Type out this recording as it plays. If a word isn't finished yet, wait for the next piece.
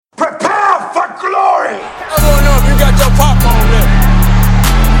glory. I wanna know if you got your popcorn ready.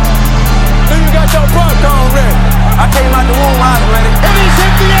 Do you got your popcorn ready? I came out the womb, I was ready. And he's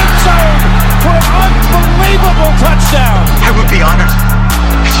hit the end zone for an unbelievable touchdown. I would be honored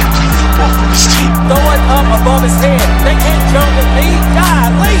if you played football for this team. Throw it up above his head. They can't jump with me.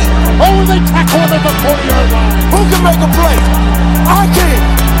 Golly. Oh, they tackle him at the 40-yard line. Who can make a play? I can.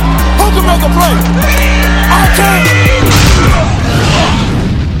 Who can make a play? I can.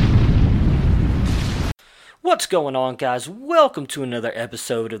 What's going on, guys? Welcome to another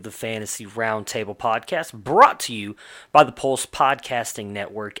episode of the Fantasy Roundtable Podcast, brought to you by the Pulse Podcasting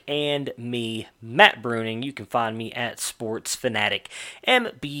Network and me, Matt Bruning. You can find me at Sports Fanatic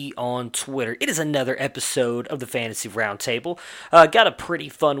MB on Twitter. It is another episode of the Fantasy Roundtable. Got a pretty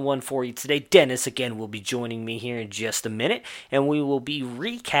fun one for you today. Dennis, again, will be joining me here in just a minute, and we will be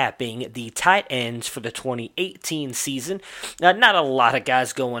recapping the tight ends for the 2018 season. Not a lot of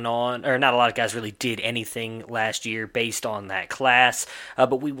guys going on, or not a lot of guys really did anything last year based on that class,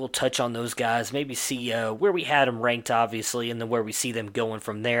 but we will touch on those guys, maybe see where we had them ranked, obviously, and then where we see them going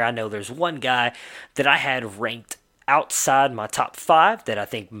from there. I know there's one guy that I had ranked outside my top 5 that I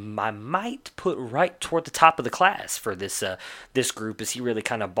think I might put right toward the top of the class for this group, as he really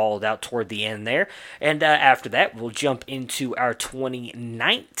kind of balled out toward the end there. And after that, we'll jump into our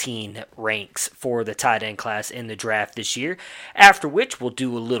 2019 ranks for the tight end class in the draft this year, after which we'll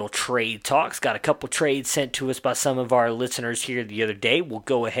do a little trade talks. Got a couple trades sent to us by some of our listeners here the other day. We'll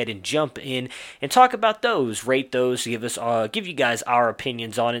go ahead and jump in and talk about those, rate those, give you guys our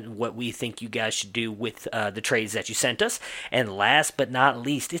opinions on it and what we think you guys should do with the trades that you sent us. And last but not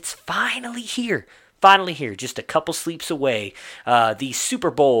least, it's finally here, just a couple sleeps away, the Super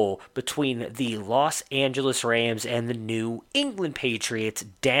Bowl between the Los Angeles Rams and the New England Patriots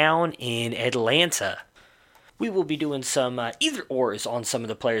down in Atlanta. We will be doing some either-ors on some of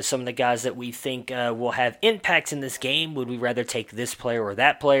the players, some of the guys that we think will have impacts in this game. Would we rather take this player or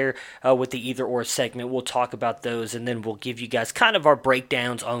that player with the either-or segment? We'll talk about those, and then we'll give you guys kind of our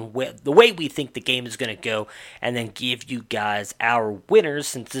breakdowns on the way we think the game is going to go, and then give you guys our winners,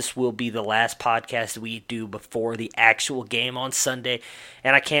 since this will be the last podcast we do before the actual game on Sunday.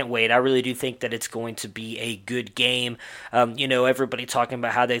 And I can't wait. I really do think that it's going to be a good game. Everybody talking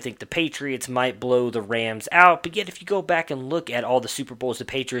about how they think the Patriots might blow the Rams out. But yet, if you go back and look at all the Super Bowls the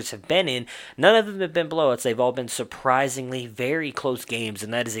Patriots have been in, none of them have been blowouts. They've all been surprisingly very close games,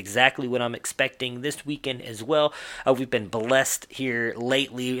 and that is exactly what I'm expecting this weekend as well. We've been blessed here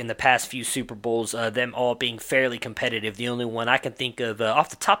lately in the past few Super Bowls, them all being fairly competitive. The only one I can think of off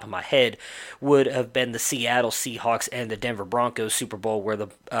the top of my head would have been the Seattle Seahawks and the Denver Broncos Super Bowl, where the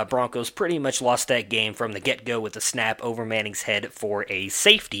Broncos pretty much lost that game from the get-go with a snap over Manning's head for a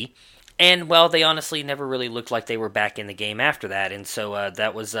safety. And, well, they honestly never really looked like they were back in the game after that. And so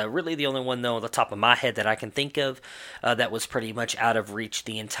that was really the only one, though, on the top of my head that I can think of that was pretty much out of reach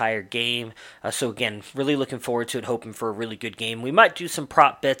the entire game. So, again, really looking forward to it, hoping for a really good game. We might do some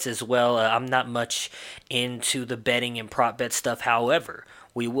prop bets as well. I'm not much into the betting and prop bet stuff, however.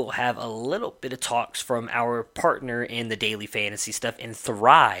 We will have a little bit of talks from our partner in the daily fantasy stuff in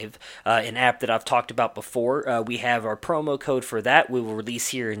Thrive, an app that I've talked about before. We have our promo code for that. We will release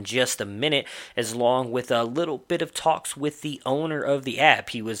here in just a minute, along with a little bit of talks with the owner of the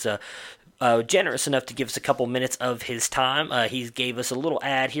app. He was generous enough to give us a couple minutes of his time. He gave us a little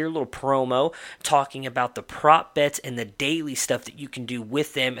ad here, a little promo, talking about the prop bets and the daily stuff that you can do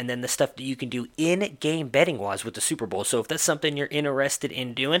with them, and then the stuff that you can do in-game betting-wise with the Super Bowl. So if that's something you're interested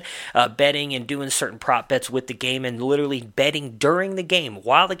in doing, betting and doing certain prop bets with the game, and literally betting during the game,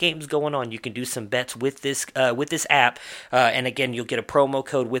 while the game's going on, you can do some bets with this app. And again, you'll get a promo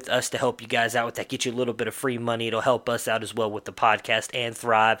code with us to help you guys out with that, get you a little bit of free money. It'll help us out as well with the podcast and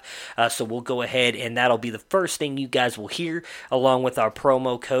Thrive. So we'll go ahead, and that'll be the first thing you guys will hear along with our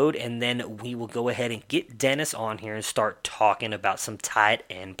promo code, and then we will go ahead and get Dennis on here and start talking about some tight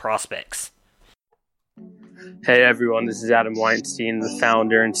end prospects. Hey everyone, this is Adam Weinstein, the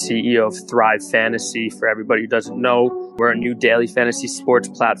founder and CEO of Thrive Fantasy. For everybody who doesn't know, we're a new daily fantasy sports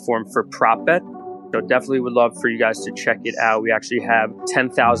platform for prop bet. So definitely would love for you guys to check it out. We actually have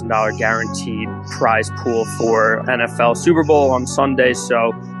 $10,000 guaranteed prize pool for NFL Super Bowl on Sunday.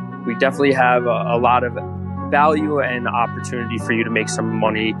 So we definitely have a lot of value and opportunity for you to make some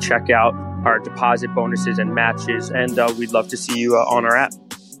money. Check out our deposit bonuses and matches, and we'd love to see you on our app.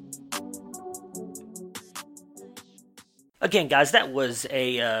 Again, guys, that was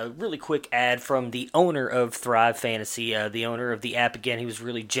a really quick ad from the owner of Thrive Fantasy, the owner of the app. Again, he was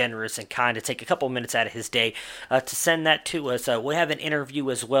really generous and kind to take a couple minutes out of his day to send that to us. We have an interview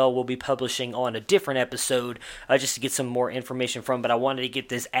as well we'll be publishing on a different episode just to get some more information from, but I wanted to get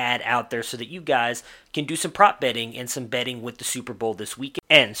this ad out there so that you guys can do some prop betting and some betting with the Super Bowl this weekend.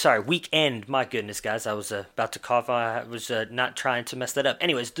 My goodness, guys, I was about to cough. I was not trying to mess that up.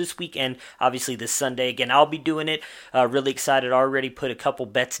 Anyways, this weekend, obviously this Sunday, again, I'll be doing it. Really excited. Already put a couple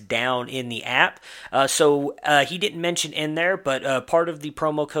bets down in the app. So he didn't mention in there, but part of the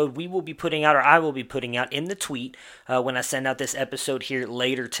promo code we will be putting out, or I will be putting out in the tweet when I send out this episode here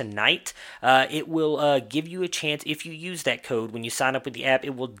later tonight. It will give you a chance, if you use that code when you sign up with the app,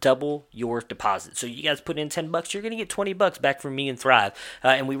 it will double your deposit. So you guys put in $10, you're going to get $20 back from me and Thrive.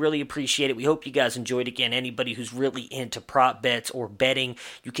 And we really appreciate it. We hope you guys enjoyed. Again, anybody who's really into prop bets or betting,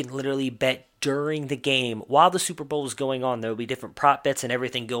 you can literally bet during the game. While the Super Bowl is going on, there will be different prop bets and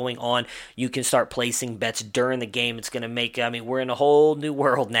everything going on. You can start placing bets during the game. It's going to make, we're in a whole new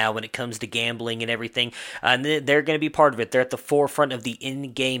world now when it comes to gambling and everything. And they're going to be part of it. They're at the forefront of the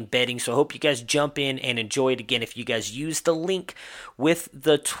in-game betting. So I hope you guys jump in and enjoy it. Again, if you guys use the link with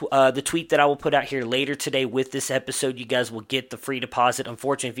the tweet that I will put out here later today with this episode, you guys will get the free deposit.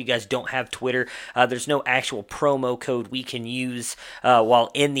 Unfortunately, if you guys don't have Twitter, there's no actual promo code we can use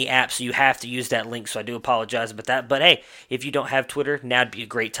while in the app, so you have to use that link, so I do apologize about that. But hey, if you don't have Twitter, now'd be a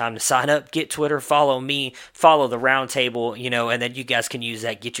great time to sign up, get Twitter, follow me, follow the Roundtable, and then you guys can use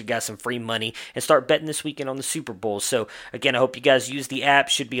that, get you guys some free money, and start betting this weekend on the Super Bowl. So again, I hope you guys use the app.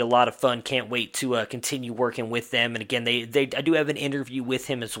 Should be a lot of fun. Can't wait to continue working with them. And again, I do have an interview with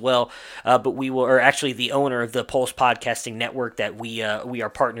him as well, but we will, or actually the owner of the Pulse Podcasting Network that we are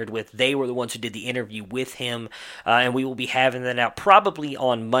partnered with, they were the ones who did the interview with him, and we will be having that out probably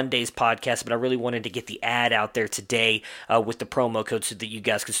on Monday's podcast. But I really wanted to get the ad out there today with the promo code so that you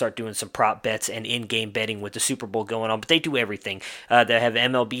guys can start doing some prop bets and in-game betting with the Super Bowl going on. But they do everything. They have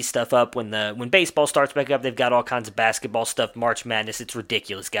MLB stuff up when baseball starts back up. They've got all kinds of basketball stuff, March Madness. It's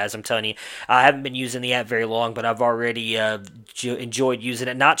ridiculous, guys. I'm telling you. I haven't been using the app very long, but I've already enjoyed using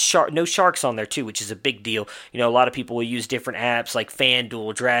it. No sharks on there too, which is a big deal. A lot of people will use different apps like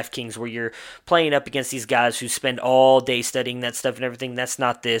FanDuel, DraftKings, where you're playing up against these guys who spend all day studying that stuff and everything. That's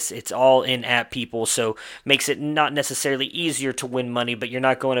not this. It's all in-app people, so makes it not necessarily easier to win money, but you're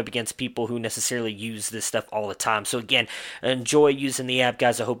not going up against people who necessarily use this stuff all the time. So again, enjoy using the app,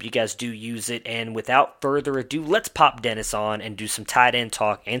 guys. I hope you guys do use it. And without further ado, let's pop Dennis on and do some tight end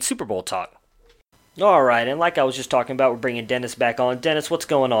talk and Super Bowl talk. All right, and like I was just talking about, we're bringing Dennis back on. Dennis, what's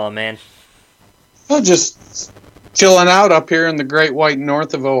going on, man? Well, just chilling out up here in the great white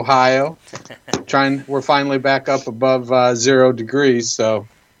north of Ohio. We're finally back up above 0 degrees, so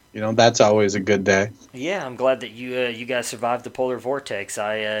that's always a good day. Yeah, I'm glad that you guys survived the polar vortex.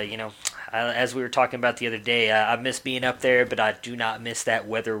 As we were talking about the other day, I miss being up there, but I do not miss that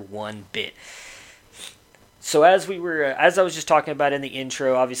weather one bit. So as I was just talking about in the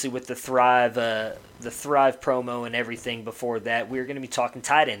intro, obviously with the Thrive promo and everything before that, we're going to be talking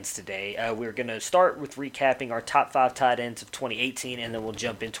tight ends today. We're going to start with recapping our top 5 tight ends of 2018, and then we'll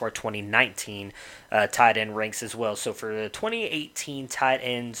jump into our 2019 tight end ranks as well. So for the 2018 tight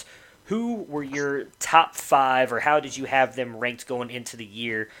ends, who were your top 5, or how did you have them ranked going into the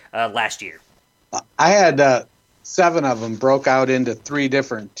year last year? I had 7 of them broke out into 3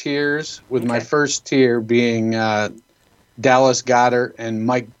 different tiers, with my first tier being Dallas Goedert and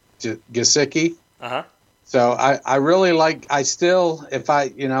Mike Gesicki. Uh-huh. So I really like,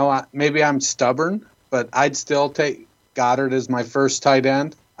 maybe I'm stubborn, but I'd still take Goddard as my first tight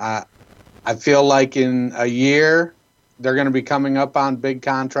end. I feel like in a year, they're going to be coming up on big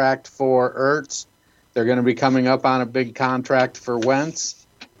contract for Ertz. They're going to be coming up on a big contract for Wentz.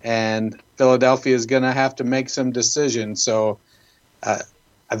 And Philadelphia is going to have to make some decisions. So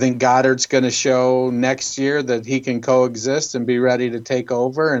I think Goddard's going to show next year that he can coexist and be ready to take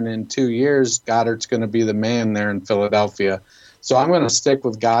over. And in 2 years, Goddard's going to be the man there in Philadelphia. So I'm going to stick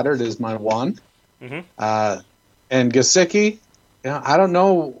with Goddard as my one. Mm-hmm. And Gesicki, I don't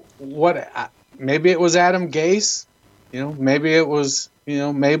know maybe it was Adam Gase. Maybe it was,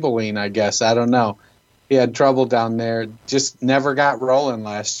 Maybelline, I guess. I don't know. He had trouble down there. Just never got rolling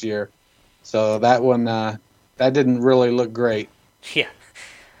last year. So that one, that didn't really look great. Yeah.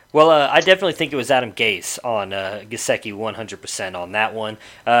 Well, I definitely think it was Adam Gase on Gesicki 100% on that one.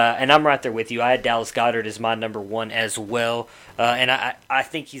 And I'm right there with you. I had Dallas Goedert as my number 1 as well. And I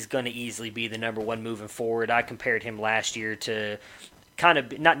think he's going to easily be the number 1 moving forward. I compared him last year to kind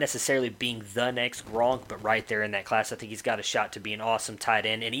of not necessarily being the next Gronk, but right there in that class. I think he's got a shot to be an awesome tight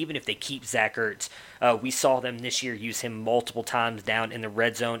end. And even if they keep Zach Ertz, we saw them this year use him multiple times down in the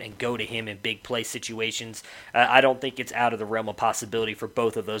red zone and go to him in big play situations. I don't think it's out of the realm of possibility for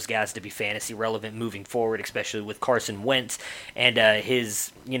both of those guys to be fantasy relevant moving forward, especially with Carson Wentz and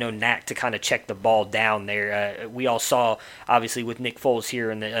his knack to kind of check the ball down there. We all saw, obviously, with Nick Foles here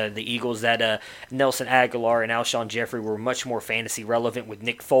and the Eagles that Nelson Aguilar and Alshon Jeffrey were much more fantasy relevant with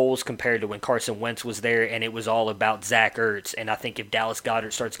Nick Foles compared to when Carson Wentz was there, and it was all about Zach Ertz. And I think if Dallas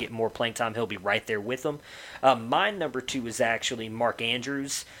Goedert starts getting more playing time, he'll be right there with them. My number 2 is actually Mark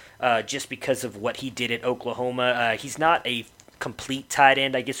Andrews, just because of what he did at Oklahoma. He's not a complete tight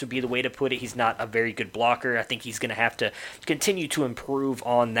end, I guess would be the way to put it. He's not a very good blocker. I think he's going to have to continue to improve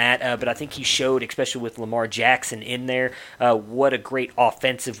on that, but I think he showed, especially with Lamar Jackson in there, what a great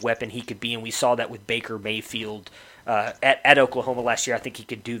offensive weapon he could be, and we saw that with Baker Mayfield at Oklahoma last year. I think he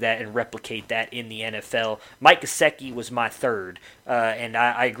could do that and replicate that in the NFL. Mike Gesicki was my third, and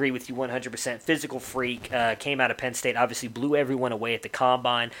I agree with you 100%. Physical freak, came out of Penn State, obviously blew everyone away at the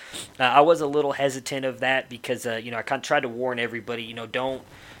Combine. I was a little hesitant of that because, I kind of tried to warn everybody,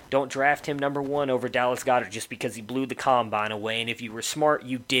 don't draft him number 1 over Dallas Goedert just because he blew the Combine away. And if you were smart,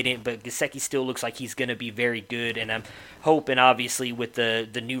 you didn't. But Gesicki still looks like he's going to be very good. And I'm hoping, obviously, with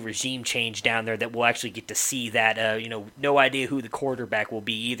the new regime change down there that we'll actually get to see that. No idea who the quarterback will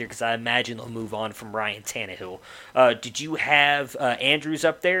be either because I imagine they'll move on from Ryan Tannehill. Did you have Andrews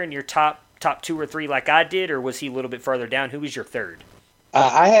up there in your top 2 or 3 like I did, or was he a little bit further down? Who was your third?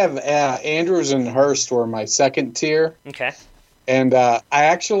 I have Andrews and Hurst were my second tier. Okay. And I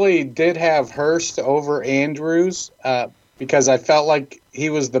actually did have Hurst over Andrews because I felt like he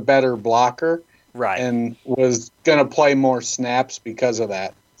was the better blocker, right, and was going to play more snaps because of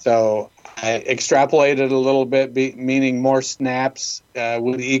that. So I extrapolated a little bit, meaning more snaps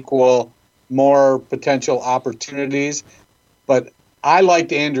would equal more potential opportunities. But I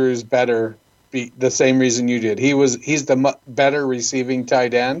liked Andrews better, the same reason you did. He's the better receiving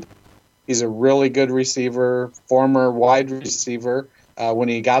tight end. He's a really good receiver, former wide receiver when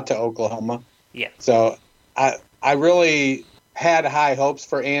he got to Oklahoma. Yeah. So I really had high hopes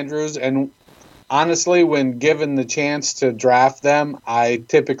for Andrews, and honestly, when given the chance to draft them, I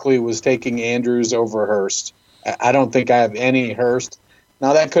typically was taking Andrews over Hurst. I don't think I have any Hurst.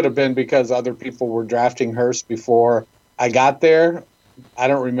 Now, that could have been because other people were drafting Hurst before I got there. I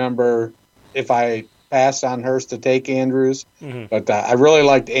don't remember if I passed on Hurst to take Andrews, but I really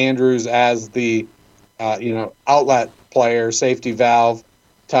liked Andrews as the outlet player, safety valve,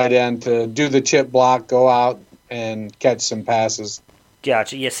 tight end to do the chip block, go out and catch some passes.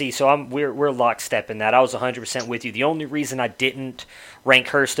 Gotcha. Yeah, see, so we're lockstep in that. I was 100% with you. The only reason I didn't rank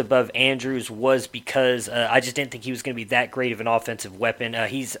Hurst above Andrews was because I just didn't think he was going to be that great of an offensive weapon.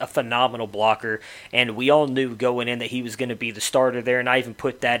 He's a phenomenal blocker, and we all knew going in that he was going to be the starter there, and I even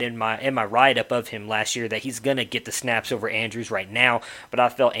put that in my write-up of him last year that he's going to get the snaps over Andrews right now, but I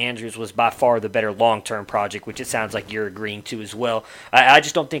felt Andrews was by far the better long-term project, which it sounds like you're agreeing to as well. I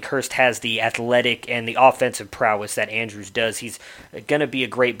just don't think Hurst has the athletic and the offensive prowess that Andrews does. He's going to be a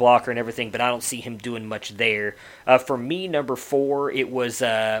great blocker and everything, but I don't see him doing much there. For me, number 4, it was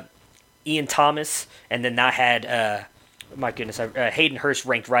Ian Thomas, and then I had, Hayden Hurst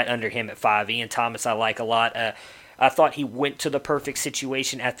ranked right under him at 5. Ian Thomas I like a lot. I thought he went to the perfect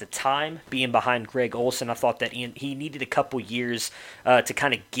situation at the time, being behind Greg Olsen. I thought that he needed a couple years to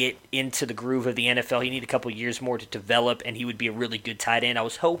kind of get into the groove of the NFL. He needed a couple years more to develop, and he would be a really good tight end. I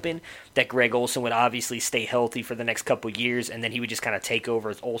was hoping that Greg Olsen would obviously stay healthy for the next couple years, and then he would just kind of take over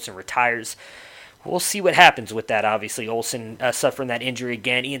as Olsen retires. We'll see what happens with that, obviously. Olsen suffering that injury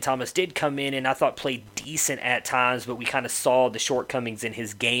again. Ian Thomas did come in and I thought played decent at times, but we kind of saw the shortcomings in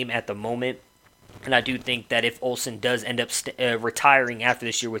his game at the moment. And I do think that if Olsen does end up retiring after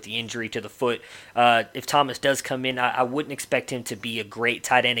this year with the injury to the foot, if Thomas does come in, I wouldn't expect him to be a great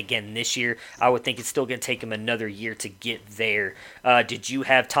tight end again this year. I would think it's still going to take him another year to get there. Did you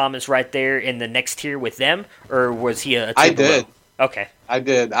have Thomas right there in the next tier with them, or was he a tier I did. below? Okay. I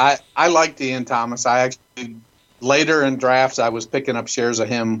did. I liked Ian Thomas. I actually, later in drafts, I was picking up shares of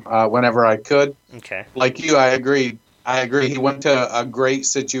him whenever I could. Okay. Like you, I agree. He went to a great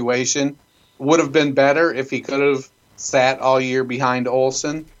situation. Would have been better if he could have sat all year behind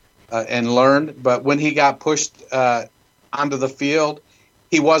Olsen and learned. But when he got pushed onto the field,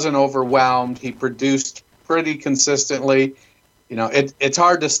 he wasn't overwhelmed. He produced pretty consistently. It's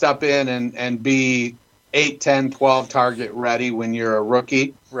hard to step in and be 8, 10, 12 target ready when you're a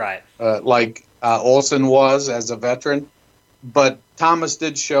rookie. Right. Like Olsen was as a veteran. But Thomas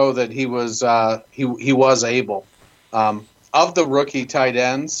did show that he was able. of the rookie tight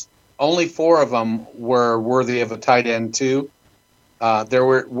ends, only 4 of them were worthy of a tight end 2. There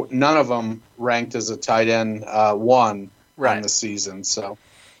were none of them ranked as a tight end 1 on the season. So,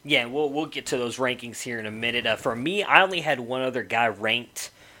 yeah, we'll get to those rankings here in a minute. For me, I only had one other guy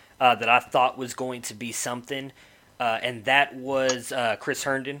ranked that I thought was going to be something, and that was Chris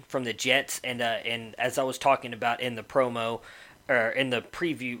Herndon from the Jets. And as I was talking about in the promo, or in the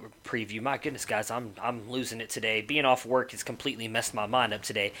preview. My goodness, guys, I'm losing it today. Being off work has completely messed my mind up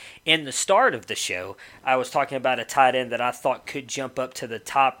today. In the start of the show, I was talking about a tight end that I thought could jump up to the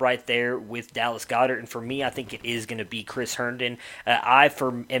top right there with Dallas Goedert, and for me, I think it is going to be Chris Herndon.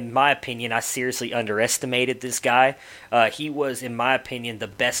 In my opinion, I seriously underestimated this guy. He was, in my opinion, the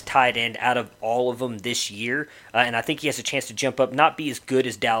best tight end out of all of them this year, and I think he has a chance to jump up, not be as good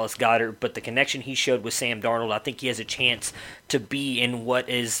as Dallas Goedert, but the connection he showed with Sam Darnold, I think he has a chance to be in what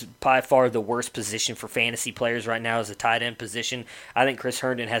is by far the worst position for fantasy players right now, is the tight end position. I think Chris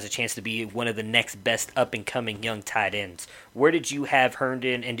Herndon has a chance to be one of the next best up-and-coming young tight ends. Where did you have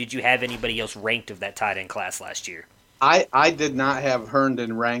Herndon, and did you have anybody else ranked of that tight end class last year? I did not have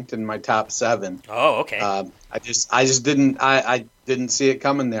Herndon ranked in my top 7. Oh, okay. I just didn't see it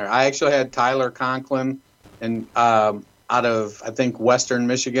coming there. I actually had Tyler Conklin and out of, I think, Western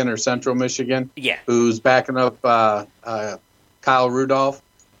Michigan or Central Michigan, who's backing up Kyle Rudolph,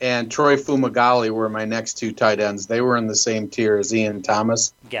 and Troy Fumagalli were my next 2 tight ends. They were in the same tier as Ian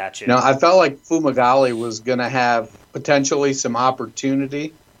Thomas. Gotcha. Now, I felt like Fumagalli was going to have potentially some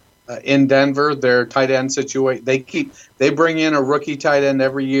opportunity in Denver. Their tight end situation, they bring in a rookie tight end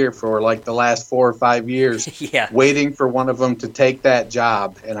every year for like the last 4 or 5 years, waiting for one of them to take that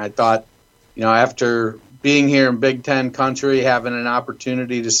job. And I thought, after being here in Big Ten country, having an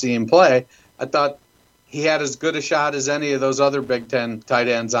opportunity to see him play, I thought he had as good a shot as any of those other Big Ten tight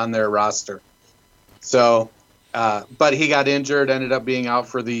ends on their roster. So, but he got injured, ended up being out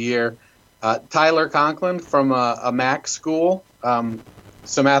for the year. Tyler Conklin from a MAC school,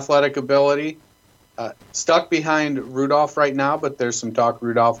 some athletic ability, stuck behind Rudolph right now, but there's some talk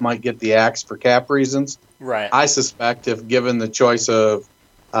Rudolph might get the axe for cap reasons. Right. I suspect if given the choice of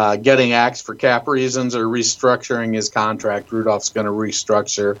getting axed for cap reasons or restructuring his contract, Rudolph's going to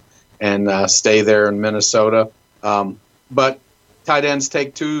restructure and stay there in Minnesota. But tight ends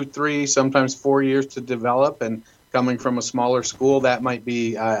take 2, 3, sometimes 4 years to develop, and coming from a smaller school, that might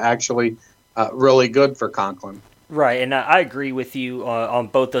be actually really good for Conklin. Right, and I agree with you on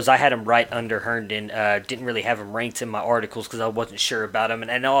both those. I had him right under Herndon. Didn't really have him ranked in my articles because I wasn't sure about him.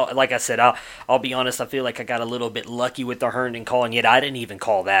 And like I said, I'll be honest, I feel like I got a little bit lucky with the Herndon call, and yet I didn't even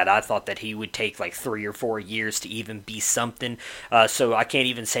call that. I thought that he would take like 3 or 4 years to even be something. So I can't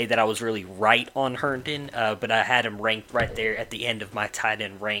even say that I was really right on Herndon, but I had him ranked right there at the end of my tight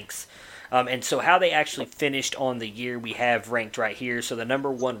end ranks. And so how they actually finished on the year, we have ranked right here. So the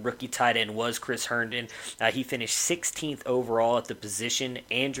number 1 rookie tight end was Chris Herndon. He finished 16th overall at the position.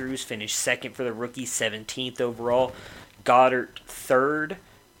 Andrews finished 2nd for the rookie, 17th overall. Goddard 3rd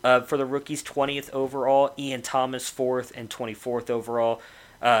for the rookies, 20th overall. Ian Thomas 4th and 24th overall.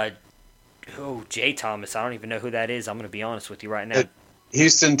 Jay Thomas, I don't even know who that is. I'm going to be honest with you right now.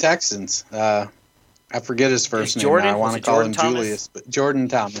 Houston Texans. I forget his first name. I want to call him Thomas? Julius, but Jordan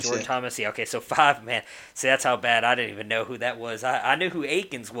Thomas. Thomas, yeah. Okay, so 5, man. See, that's how bad. I didn't even know who that was. I knew who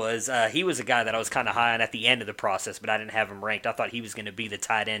Akins was. He was a guy that I was kind of high on at the end of the process, but I didn't have him ranked. I thought he was going to be the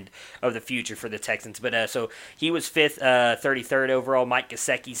tight end of the future for the Texans. But so he was 5th, 33rd overall. Mike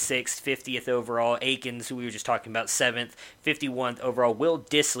Gesicki 6th, 50th overall. Akins, who we were just talking about, 7th, 51st overall. Will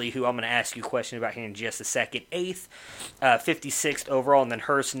Dissly, who I'm going to ask you a question about here in just a second, 8th, 56th overall, and then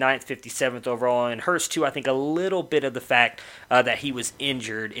Hurst 9th, 57th overall. And Hurst, too, I think a little bit of the fact that he was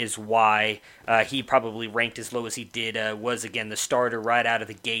injured is why he probably ranked as low as he did. Was, again, the starter right out of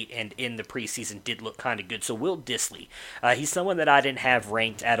the gate, and in the preseason did look kind of good. So Will Dissly, he's someone that I didn't have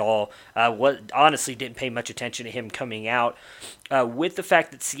ranked at all. Honestly didn't pay much attention to him coming out. With the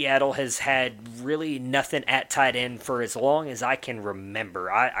fact that Seattle has had really nothing at tight end for as long as I can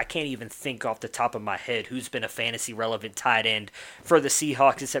remember. I can't even think off the top of my head who's been a fantasy-relevant tight end for the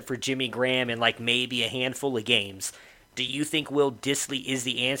Seahawks except for Jimmy Graham and like maybe a handful of games. Do you think Will Dissly is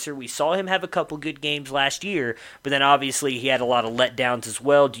the answer? We saw him have a couple good games last year, but then obviously he had a lot of letdowns as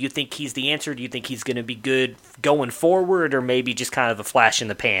well. Do you think he's the answer? Do you think he's going to be good going forward, or maybe just kind of a flash in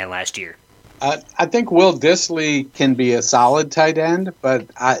the pan last year? I think Will Dissly can be a solid tight end, but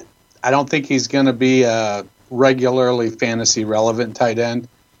I don't think he's going to be a regularly fantasy relevant tight end.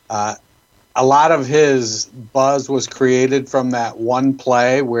 A lot of his buzz was created from that one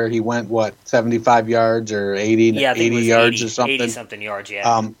play where he went, 75 yards or 80 yards or something. 80-something yards,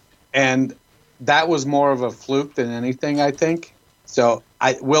 yeah. And that was more of a fluke than anything, I think. So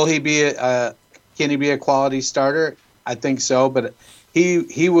will he be can he be a quality starter? I think so, but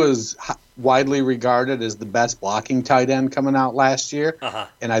he was widely regarded as the best blocking tight end coming out last year.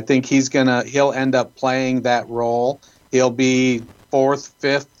 And I think he'll end up playing that role. He'll be 4th,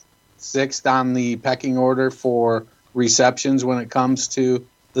 5th, 6th on the pecking order for receptions when it comes to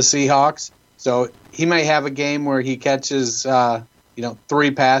the Seahawks. So he may have a game where he catches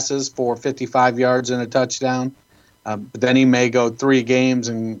 3 passes for 55 yards and a touchdown. But then he may go 3 games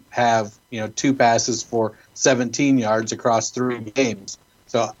and have 2 passes for 17 yards across 3 games.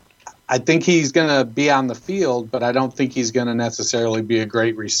 So I think he's going to be on the field, but I don't think he's going to necessarily be a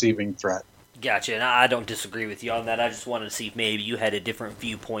great receiving threat. Gotcha, and I don't disagree with you on that. I just wanted to see if maybe you had a different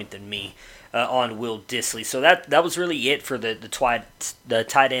viewpoint than me on Will Dissly. So that was really it for the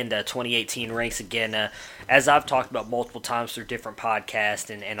tight end 2018 ranks. Again, as I've talked about multiple times through different podcasts,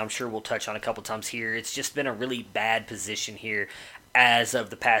 and I'm sure we'll touch on a couple times here, it's just been a really bad position here as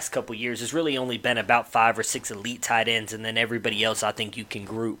of the past couple years. There's really only been about 5 or 6 elite tight ends, and then everybody else I think you can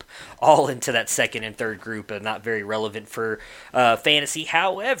group all into that second and third group, and not very relevant for fantasy.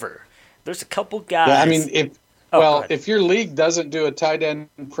 However, there's a couple guys. Yeah, I mean, if your league doesn't do a tight end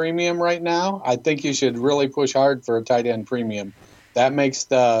premium right now, I think you should really push hard for a tight end premium. That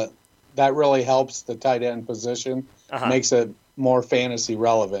really helps the tight end position, makes it more fantasy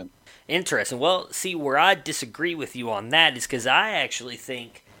relevant. Interesting. Well, see, where I disagree with you on that is because I actually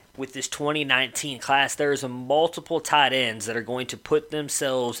think with this 2019 class, there's multiple tight ends that are going to put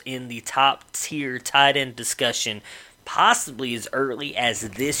themselves in the top tier tight end discussion possibly as early as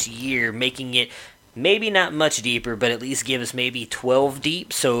this year, making it maybe not much deeper, but at least give us maybe 12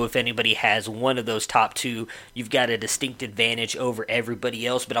 deep. So if anybody has one of those top 2, you've got a distinct advantage over everybody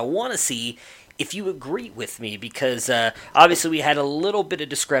else. But I want to see if you agree with me, because obviously we had a little bit of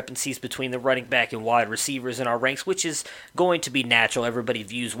discrepancies between the running back and wide receivers in our ranks, which is going to be natural. Everybody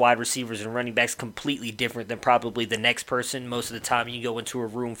views wide receivers and running backs completely different than probably the next person. Most of the time you go into a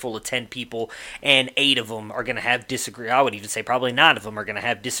room full of 10 people and 8 of them are going to have I would even say probably 9 of them are going to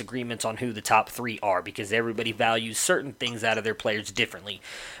have disagreements on who the top 3 are, because everybody values certain things out of their players differently.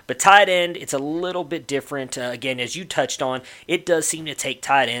 But tight end, it's a little bit different. Again, as you touched on, it does seem to take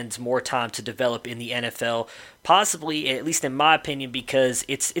tight ends more time to develop in the NFL, possibly, at least in my opinion, because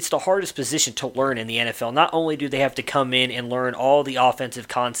it's the hardest position to learn in the NFL. Not only do they have to come in and learn all the offensive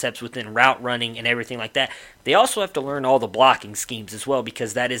concepts within route running and everything like that, they also have to learn all the blocking schemes as well,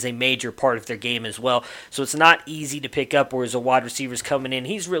 because that is a major part of their game as well. So it's not easy to pick up, whereas a wide receiver's coming in,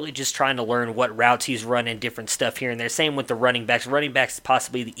 he's really just trying to learn what routes he's running, different stuff here and there. Same with the running backs. Running backs is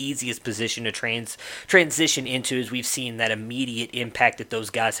possibly the easiest position to transition into, as we've seen that immediate impact that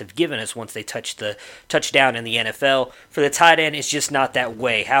those guys have given us once they touch the touchdown in the NFL. For the tight end, it's just not that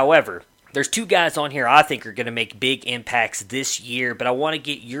way. However, there's 2 guys on here I think are going to make big impacts this year, but I want to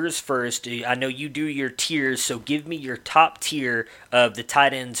get yours first. I know you do your tiers, so give me your top tier of the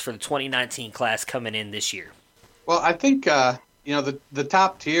tight ends for the 2019 class coming in this year. Well, I think the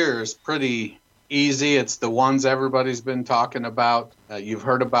top tier is pretty easy. It's the ones everybody's been talking about. You've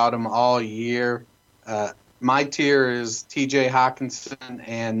heard about them all year. My tier is T.J. Hockenson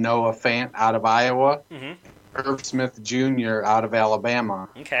and Noah Fant out of Iowa. Irv Smith Jr. out of Alabama.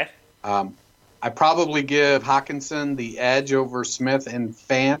 Okay. I probably give Hockenson the edge over Smith and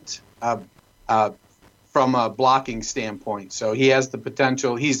Fant from a blocking standpoint. So he has the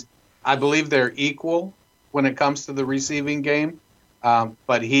potential. I believe they're equal when it comes to the receiving game,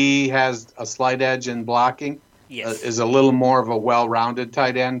 but he has a slight edge in blocking. Yes. Is a little more of a well-rounded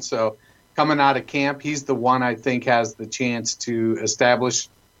tight end. So coming out of camp, he's the one I think has the chance to establish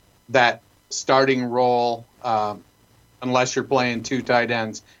that starting role, unless you're playing 2 tight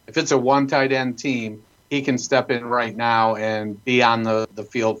ends. If it's a 1 tight end team, he can step in right now and be on the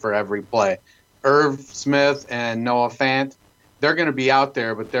field for every play. Irv Smith and Noah Fant, they're going to be out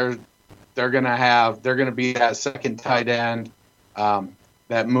there, but they're going to be that second tight end,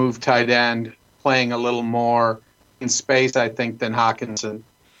 that move tight end, playing a little more in space, I think, than Hockenson.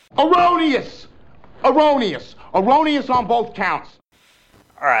 Erroneous on both counts.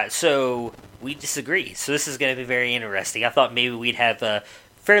 All right, so we disagree. So this is going to be very interesting. I thought maybe we'd have a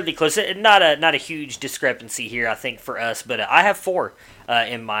fairly close, not a huge discrepancy here, I think, for us. But I have 4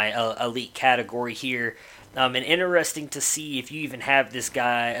 in my elite category here. And interesting to see if you even have this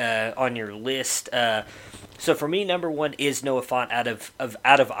guy on your list. So for me, number 1 is Noah Fant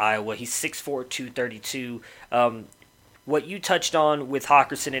out of Iowa. He's 6'4", 232. What you touched on with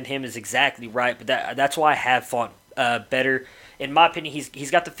Hockenson and him is exactly right, but that's why I have Fant better in my opinion, he's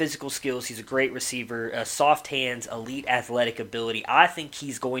got the physical skills. He's a great receiver, soft hands, elite athletic ability. I think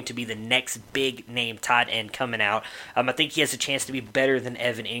he's going to be the next big name tight end coming out. I think he has a chance to be better than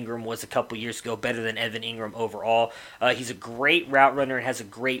Evan Ingram was a couple years ago, better than Evan Ingram overall. He's a great route runner and has a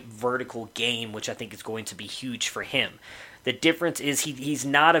great vertical game, which I think is going to be huge for him. The difference is he's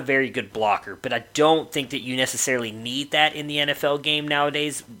not a very good blocker, but I don't think that you necessarily need that in the NFL game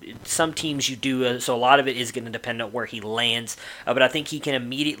nowadays. Some teams you do, so a lot of it is going to depend on where he lands. But I think he can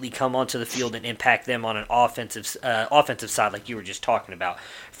immediately come onto the field and impact them on an offensive side, like you were just talking about.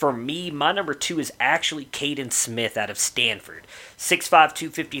 For me, my number 2 is actually Caden Smith out of Stanford. 6'5",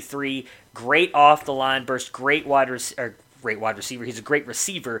 253, great off the line burst, great wide receiver. He's a great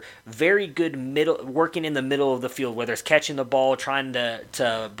receiver, very good working in the middle of the field, whether it's catching the ball, trying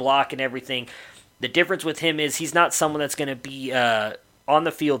to block and everything. The difference with him is he's not someone that's going to be on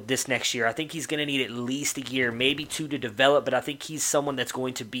the field this next year. I think he's going to need at least a year, maybe 2 to develop, but I think he's someone that's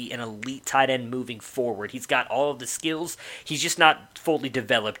going to be an elite tight end moving forward. He's got all of the skills. He's just not fully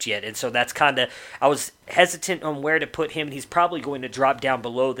developed yet, and so that's kind of, I was hesitant on where to put him, and he's probably going to drop down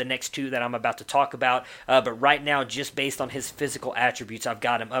below the next 2 that I'm about to talk about, but right now, just based on his physical attributes, I've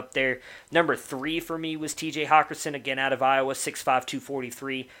got him up there. Number 3 for me was TJ Hockenson, again out of Iowa, 6'5",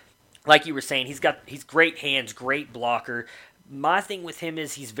 243. Like you were saying, he's great hands, great blocker. My thing with him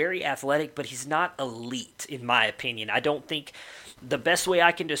is he's very athletic, but he's not elite, in my opinion. I don't think the best way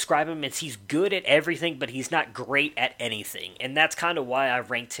I can describe him is he's good at everything, but he's not great at anything. And that's kind of why I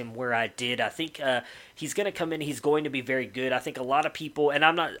ranked him where I did. I think he's going to come in, he's going to be very good. I think a lot of people, and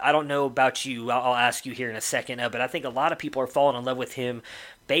I don't know about you, I'll ask you here in a second, but I think a lot of people are falling in love with him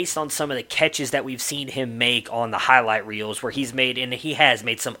based on some of the catches that we've seen him make on the highlight reels, where he has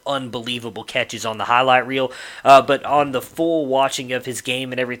made some unbelievable catches on the highlight reel, but on the full watching of his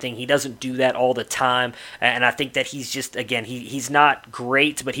game and everything, he doesn't do that all the time, and I think that he's just, again, he's not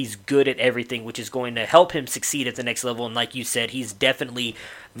great, but he's good at everything, which is going to help him succeed at the next level, and like you said, he's definitely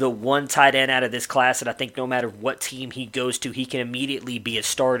the one tight end out of this class that I think no matter what team he goes to, he can immediately be a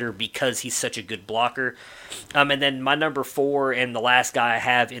starter because he's such a good blocker. And then my number 4 and the last guy I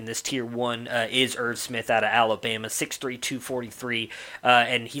have in this tier 1 is Irv Smith out of Alabama, 6'3", 243,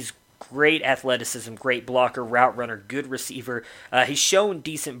 and he's great athleticism, great blocker, route runner, good receiver. He's shown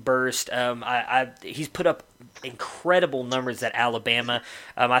decent burst. He's put up incredible numbers at Alabama.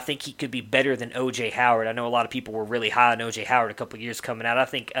 I think he could be better than O.J. Howard. I know a lot of people were really high on O.J. Howard a couple years coming out. I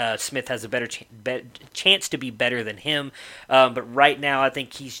think Smith has a better chance to be better than him. But right now, I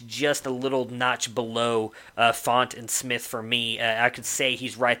think he's just a little notch below Font and Smith for me. I could say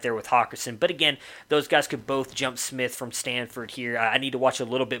he's right there with Hockenson. But again, those guys could both jump Smith from Stanford here. I need to watch a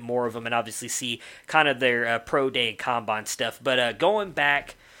little bit more of them and obviously see kind of their pro day and combine stuff. But going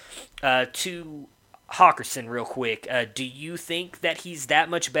back to Hockenson real quick, do you think that he's that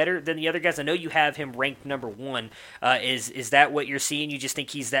much better than the other guys? I know you have him ranked number 1. Is that what you're seeing? You just think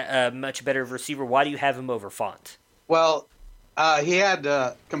he's that much better of a receiver? Why do you have him over Font? Well, he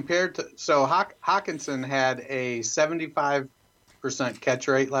had compared to, so Hockenson had a 75% catch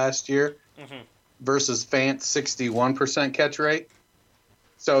rate last year versus Fant's 61% catch rate.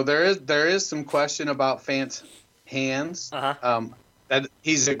 So there is some question about Fant's hands. That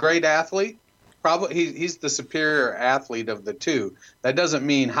he's a great athlete. Probably he's the superior athlete of the two. That doesn't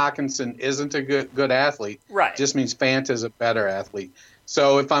mean Hockenson isn't a good athlete. Right. It just means Fant is a better athlete.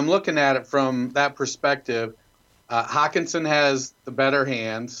 So if I'm looking at it from that perspective, Hockenson has the better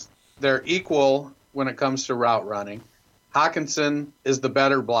hands. They're equal when it comes to route running. Hockenson is the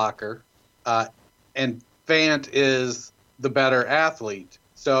better blocker, and Fant is the better athlete.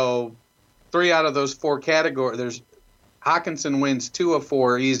 So 3 out of those 4 categories, Hockenson wins 2 of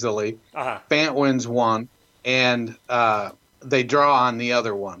 4 easily. Fant wins 1, and they draw on the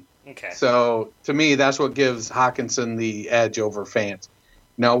other one. Okay. So to me, that's what gives Hockenson the edge over Fant.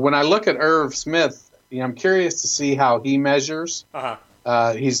 Now, when I look at Irv Smith, I'm curious to see how he measures.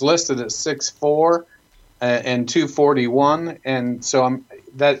 He's listed at 6'4" and 241, and so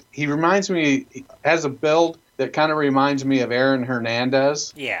he reminds me, he has a build that kind of reminds me of Aaron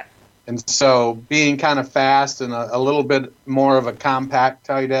Hernandez. Yeah. And so being kind of fast and a little bit more of a compact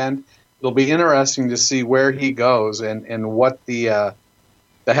tight end, it'll be interesting to see where he goes and what the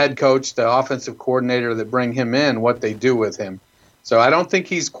head coach, the offensive coordinator that bring him in, what they do with him. So I don't think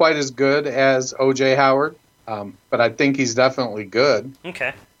he's quite as good as O.J. Howard, but I think he's definitely good.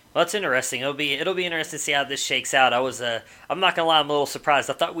 Okay. Well, that's interesting. It'll be interesting to see how this shakes out. I'm not gonna lie, I'm a little surprised.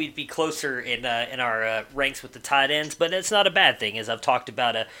 I thought we'd be closer in our ranks with the tight ends, but it's not a bad thing. As I've talked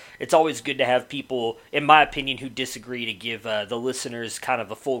about, it's always good to have people, in my opinion, who disagree to give the listeners kind of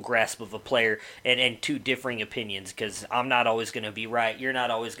a full grasp of a player and two differing opinions. Because I'm not always gonna be right. You're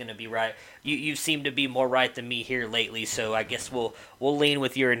not always gonna be right. You seem to be more right than me here lately, so I guess we'll lean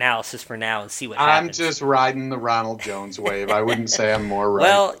with your analysis for now and see what happens. I'm just riding the Ronald Jones wave. I wouldn't say I'm more right.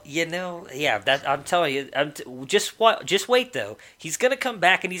 Well, I'm telling you, just wait though. He's gonna come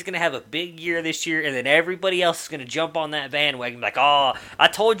back and he's gonna have a big year this year, and then everybody else is gonna jump on that bandwagon like, oh, I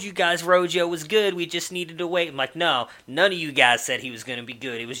told you guys Rojo was good. We just needed to wait. I'm like, no, none of you guys said he was gonna be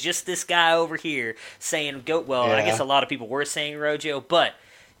good. It was just this guy over here saying go. Well, yeah. I guess a lot of people were saying Rojo, but.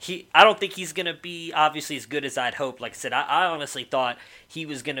 I don't think he's going to be, obviously, as good as I'd hoped. Like I said, I honestly thought he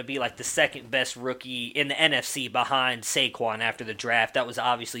was going to be like the second best rookie in the NFC behind Saquon after the draft. That was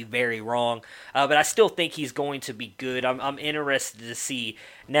obviously very wrong. But I still think he's going to be good. I'm interested to see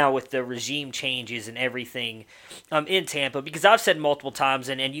now with the regime changes and everything in Tampa, because I've said multiple times,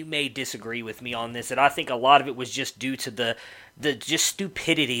 and you may disagree with me on this, that I think a lot of it was just due to the just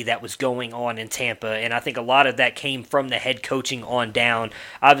stupidity that was going on in Tampa, and I think a lot of that came from the head coaching on down.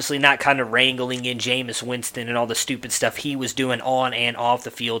 Obviously not kind of wrangling in Jameis Winston and all the stupid stuff he was doing on and off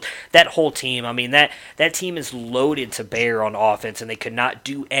the field. That whole team, I mean, that team is loaded to bear on offense, and they could not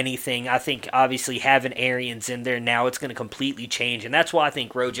do anything. I think obviously having Arians in there now, it's going to completely change, and that's why I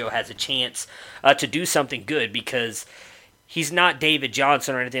think Rojo has a chance to do something good, because he's not David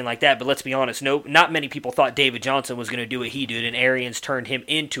Johnson or anything like that, but let's be honest, not many people thought David Johnson was going to do what he did, and Arians turned him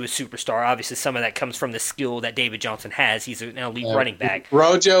into a superstar. Obviously, some of that comes from the skill that David Johnson has. He's an elite running back.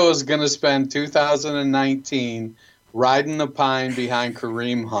 Rojo is going to spend 2019 riding the pine behind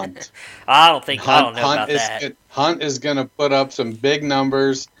Kareem Hunt. I don't know about that. Hunt is going to put up some big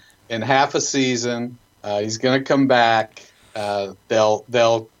numbers in half a season. He's going to come back.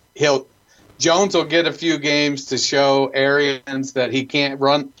 Jones will get a few games to show Arians that he can't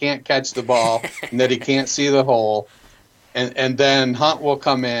catch the ball, and that he can't see the hole. And then Hunt will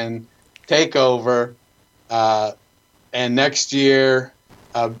come in, take over, and next year,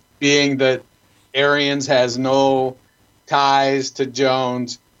 being that Arians has no ties to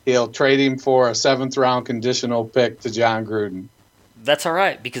Jones, he'll trade him for a 7th-round conditional pick to John Gruden. That's all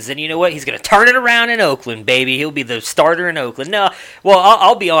right, because then you know what? He's going to turn it around in Oakland, baby. He'll be the starter in Oakland. No, well,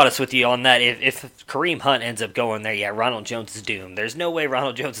 I'll be honest with you on that. If Kareem Hunt ends up going there, yeah, Ronald Jones is doomed. There's no way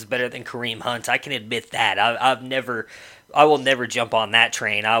Ronald Jones is better than Kareem Hunt. I can admit that. I will never jump on that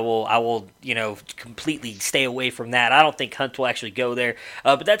train. I will, completely stay away from that. I don't think Hunt will actually go there.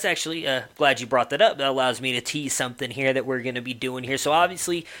 But that's actually, glad you brought that up. That allows me to tease something here that we're going to be doing here. So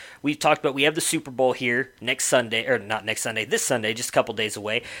obviously, we've talked about, we have the Super Bowl here this Sunday, just a couple days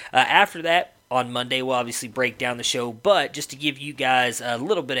away. After that, on Monday, we'll obviously break down the show, but just to give you guys a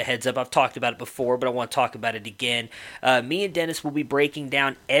little bit of heads up, I've talked about it before, but I want to talk about it again. Me and Dennis will be breaking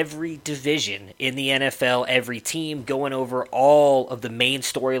down every division in the NFL, every team, going over all of the main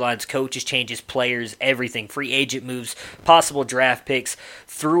storylines, coaches, changes, players, everything, free agent moves, possible draft picks.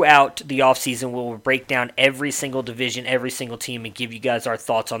 Throughout the offseason, we'll break down every single division, every single team, and give you guys our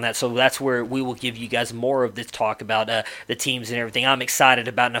thoughts on that. So that's where we will give you guys more of this talk about the teams and everything I'm excited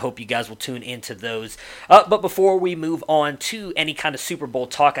about, and I hope you guys will tune in to those. But before we move on to any kind of Super Bowl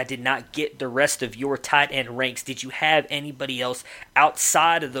talk, I did not get the rest of your tight end ranks. Did you have anybody else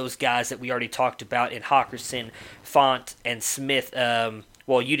outside of those guys that we already talked about in Hockenson, Font, and Smith?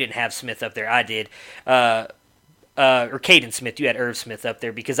 Well, you didn't have Smith up there. I did. Or Caden Smith. You had Irv Smith up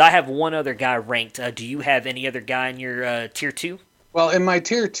there, because I have one other guy ranked. Do you have any other guy in your Tier 2? Well, in my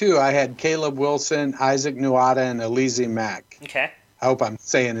Tier 2, I had Caleb Wilson, Isaac Nuada, and Alizé Mack. Okay. I hope I'm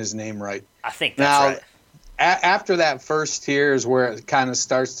saying his name right. I think that's right. After that first tier is where it kind of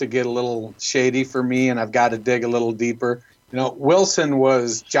starts to get a little shady for me, and I've got to dig a little deeper. Wilson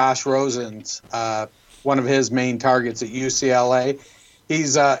was Josh Rosen's one of his main targets at UCLA.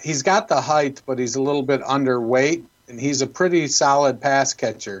 He's got the height, but he's a little bit underweight, and he's a pretty solid pass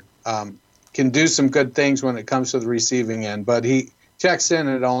catcher. Can do some good things when it comes to the receiving end, but he checks in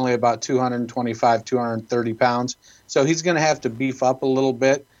at only about 225, 230 pounds. So he's going to have to beef up a little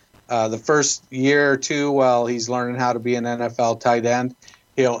bit. The first year or two, while he's learning how to be an NFL tight end,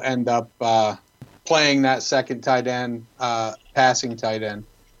 he'll end up playing that second tight end, passing tight end.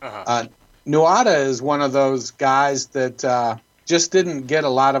 Nuada is one of those guys that just didn't get a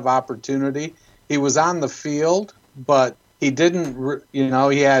lot of opportunity. He was on the field, but he didn't,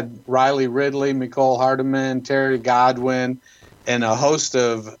 he had Riley Ridley, Mecole Hardman, Terry Godwin, and a host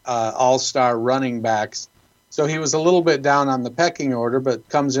of all-star running backs So he was a little bit down on the pecking order, but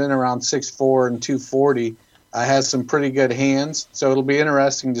comes in around 6'4" and 240. Has some pretty good hands, so it'll be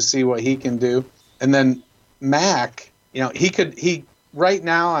interesting to see what he can do. And then Mac, he right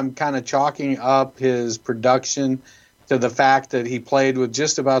now I'm kind of chalking up his production to the fact that he played with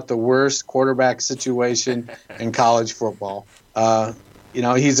just about the worst quarterback situation in college football.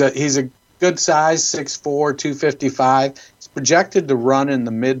 He's a good size, 6'4", 255. He's projected to run in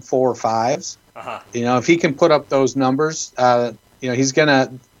the mid 4.5s. If he can put up those numbers, he's going to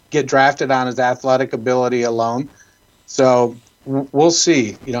get drafted on his athletic ability alone. So we'll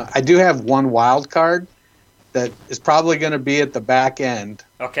see. I do have one wild card that is probably going to be at the back end.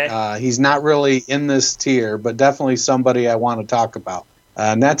 Okay. He's not really in this tier, but definitely somebody I want to talk about.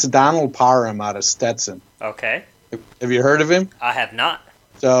 And that's Donald Parham out of Stetson. Okay. Have you heard of him? I have not.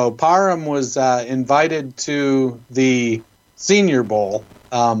 So Parham was invited to the Senior Bowl,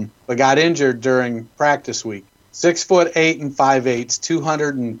 but got injured during practice week. 6'8" and 5/8,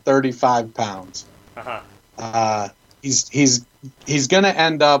 235 pounds. He's going to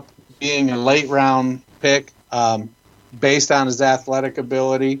end up being a late round pick based on his athletic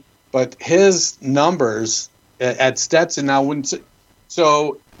ability, but his numbers at Stetson now wouldn't.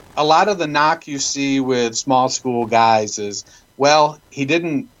 So a lot of the knock you see with small school guys is, well, he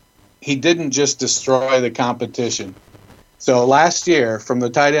didn't just destroy the competition. So last year, from the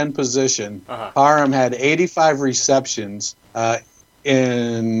tight end position, Parham had 85 receptions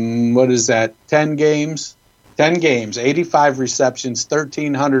in, 10 games? 10 games, 85 receptions,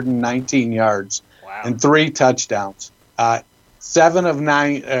 1,319 yards, and 3 touchdowns. 8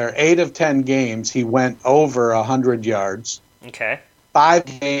 of 10 games, he went over 100 yards. Okay.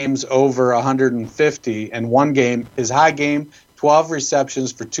 5 games over 150, and 1 game, his high game, 12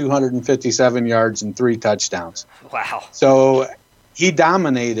 receptions for 257 yards and 3 touchdowns. Wow. So he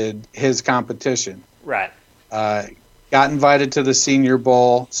dominated his competition. Right. Got invited to the Senior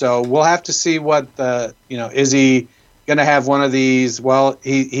Bowl. So we'll have to see what is he going to have one of these? Well,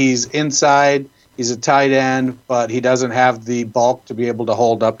 he's inside. He's a tight end, but he doesn't have the bulk to be able to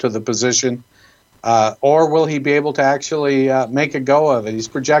hold up to the position. Or will he be able to actually make a go of it? He's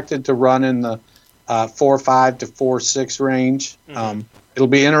projected to run in the 4.5 to 4.6 range. Mm-hmm. It'll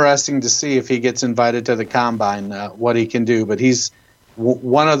be interesting to see if he gets invited to the combine, what he can do. But he's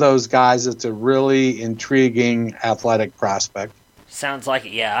one of those guys that's a really intriguing athletic prospect. Sounds like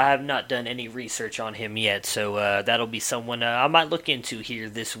it. Yeah, I have not done any research on him yet, so that'll be someone I might look into here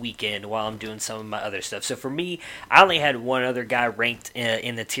this weekend while I'm doing some of my other stuff. So for me, I only had one other guy ranked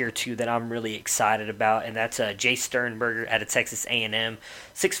in the tier 2 that I'm really excited about, and that's Jay Sternberger out of Texas A&M,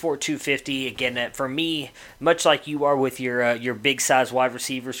 6'4", 250. Again, for me, much like you are with your big size wide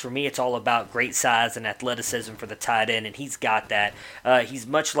receivers, for me it's all about great size and athleticism for the tight end, and he's got that. He's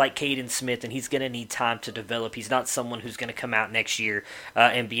much like Caden Smith, and he's going to need time to develop. He's not someone who's going to come out next year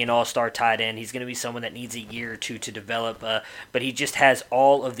and be an all-star tight end. He's going to be someone that needs a year or two to develop, but he just has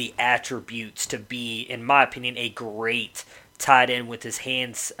all of the attributes to be, in my opinion, a great tight end with his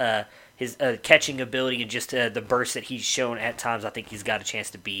hands, his catching ability, and just the burst that he's shown at times. I think he's got a chance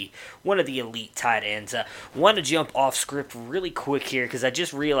to be one of the elite tight ends. Want to jump off script really quick here because I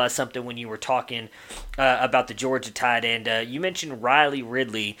just realized something when you were talking about the Georgia tight end. You mentioned Riley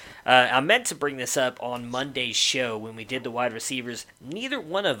Ridley. I meant to bring this up on Monday's show when we did the wide receivers. Neither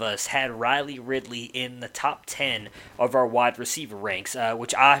one of us had Riley Ridley in the top 10 of our wide receiver ranks,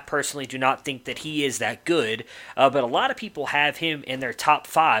 which I personally do not think that he is that good, but a lot of people have him in their top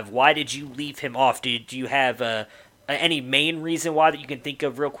 5. Why did you leave him off? Do you have any main reason why that you can think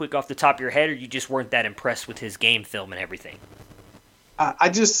of real quick off the top of your head, or you just weren't that impressed with his game film and everything? I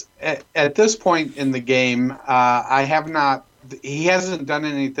just, at this point in the game, he hasn't done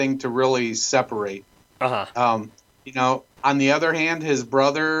anything to really separate. On the other hand, his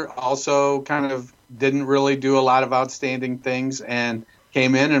brother also kind of didn't really do a lot of outstanding things and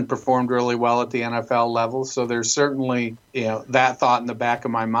came in and performed really well at the NFL level. So there's certainly, that thought in the back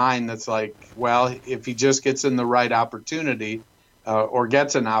of my mind that's like, well, if he just gets in the right opportunity or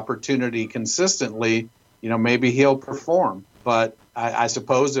gets an opportunity consistently, maybe he'll perform. But I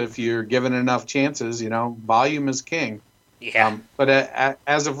suppose if you're given enough chances, volume is king. Yeah. But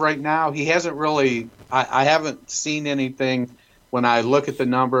as of right now, he hasn't really – I haven't seen anything when I look at the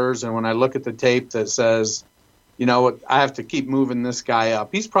numbers and when I look at the tape that says – I have to keep moving this guy up.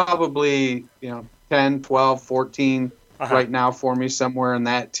 He's probably, 10, 12, 14 right now for me, somewhere in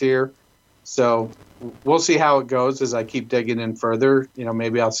that tier. So we'll see how it goes as I keep digging in further.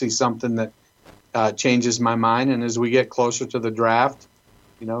 Maybe I'll see something that changes my mind. And as we get closer to the draft,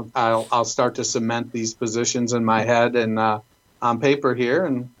 I'll start to cement these positions in my head and on paper here,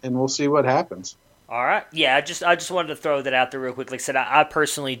 and we'll see what happens. All right. Yeah, I just wanted to throw that out there real quick. Like I said, I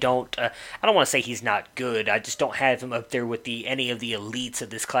personally don't. I don't want to say he's not good. I just don't have him up there with any of the elites of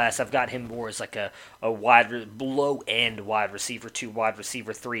this class. I've got him more as like a low end wide receiver 2, wide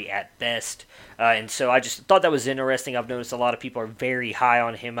receiver 3 at best. And so I just thought that was interesting. I've noticed a lot of people are very high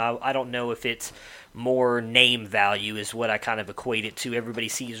on him. I don't know if it's more name value is what I kind of equate it to. Everybody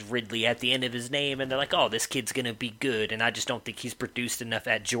sees Ridley at the end of his name, and they're like, oh, this kid's going to be good. And I just don't think he's produced enough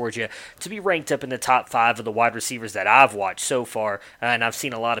at Georgia to be ranked up in the top 5 of the wide receivers that I've watched so far. And I've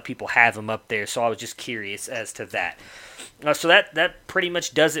seen a lot of people have him up there, so I was just curious as to that. So that pretty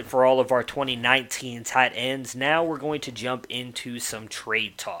much does it for all of our 2019 tight ends. Now we're going to jump into some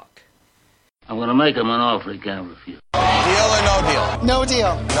trade talk. I'm going to make him an offer he can't refuse. Deal or no deal? No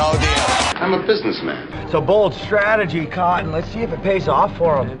deal. No deal. I'm a businessman. It's a bold strategy, Cotton. Let's see if it pays off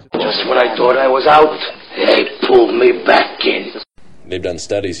for him. Just when I thought I was out, they pulled me back in. They've done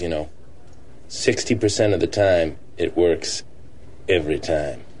studies, 60% of the time, it works every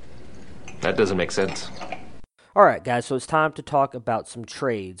time. That doesn't make sense. All right, guys, so it's time to talk about some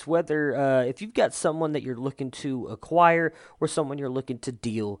trades. Whether if you've got someone that you're looking to acquire or someone you're looking to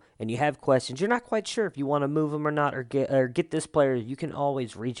deal and you have questions, you're not quite sure if you want to move them or not or get this player, you can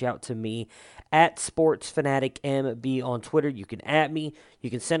always reach out to me at SportsFanaticMB on Twitter. You can @ me. You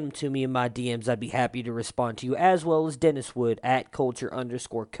can send them to me in my DMs. I'd be happy to respond to you, as well as Dennis Wood at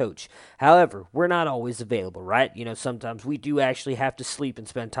Culture_Coach. However, we're not always available, right? Sometimes we do actually have to sleep and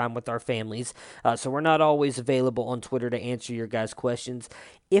spend time with our families, so we're not always available on Twitter to answer your guys' questions.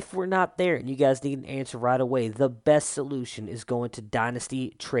 If we're not there and you guys need an answer right away, the best solution is going to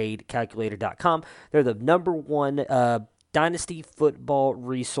DynastyTradeCalculator.com. They're the number one Dynasty football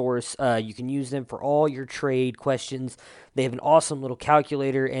resource. You can use them for all your trade questions. They have an awesome little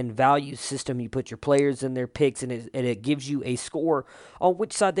calculator and value system. You put your players in their picks, and it gives you a score on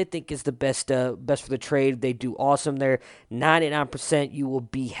which side they think is the best for the trade. They do awesome there. 99% you will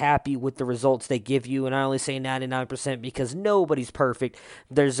be happy with the results they give you, and I only say 99% because nobody's perfect.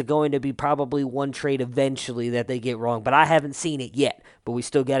 There's going to be probably one trade eventually that they get wrong, but I haven't seen it yet. But we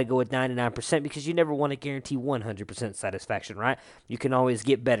still got to go with 99% because you never want to guarantee 100% satisfaction, right? You can always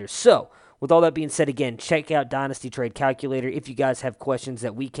get better. So, with all that being said, again, check out Dynasty Trade Calculator if you guys have questions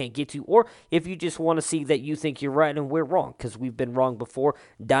that we can't get to, or if you just want to see that you think you're right and we're wrong, because we've been wrong before.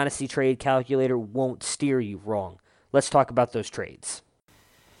 Dynasty Trade Calculator won't steer you wrong. Let's talk about those trades.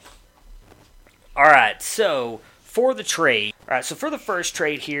 All right, so for the trade, so for the first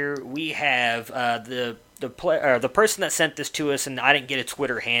trade here, we have the person that sent this to us, and I didn't get a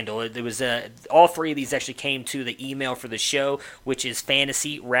Twitter handle. It was all three of these actually came to the email for the show, which is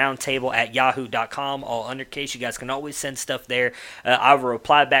fantasyroundtable@yahoo.com, all undercase. You guys can always send stuff there. I will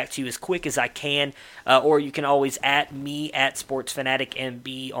reply back to you as quick as I can, or you can always @ me at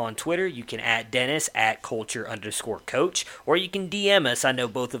SportsFanaticMB on Twitter. You can @ Dennis at Culture_Coach, or you can DM us. I know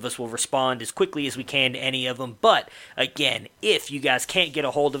both of us will respond as quickly as we can to any of them, but again, if you guys can't get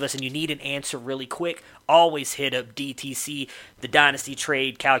a hold of us and you need an answer really quick, always hit up DTC, the Dynasty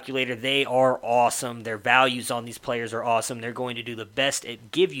Trade Calculator. They are awesome. Their values on these players are awesome. They're going to do the best,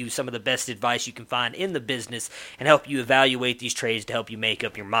 give you some of the best advice you can find in the business and help you evaluate these trades to help you make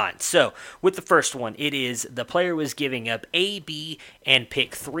up your mind. So, with the first one, it is the player was giving up AB and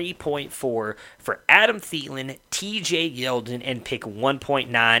pick 3.4 for Adam Thielen, TJ Yeldon, and pick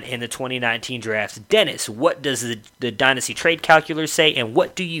 1.9 in the 2019 drafts. Dennis, what does the Dynasty Trade Calculator say, and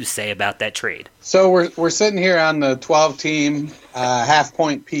what do you say about that trade? So we're sitting here on the 12-team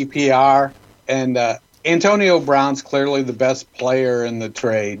half-point PPR, and Antonio Brown's clearly the best player in the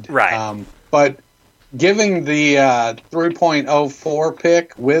trade. Right. But giving the 3.04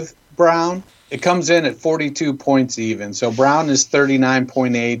 pick with Brown, it comes in at 42 points even. So Brown is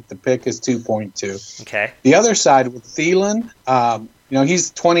 39.8. The pick is 2.2. Okay. The other side with Thielen,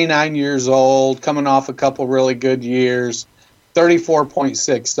 he's 29 years old, coming off a couple really good years,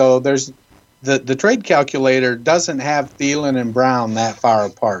 34.6. So there's the trade calculator doesn't have Thielen and Brown that far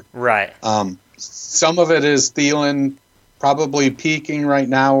apart. Right. Some of it is Thielen probably peaking right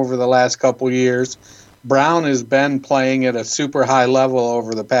now over the last couple years. Brown has been playing at a super high level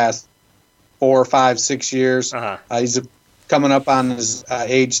over the past 4, 5, 6 years. He's coming up on his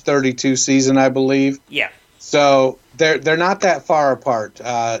age 32 season, I believe. Yeah. So they're not that far apart.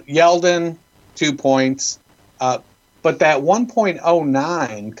 Yeldon, 2 points. But that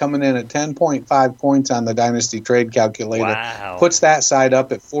 1.09 coming in at 10.5 points on the Dynasty Trade Calculator puts that side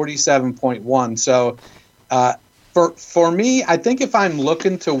up at 47.1. So for me, I think if I'm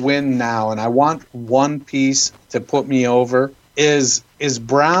looking to win now and I want one piece to put me over, is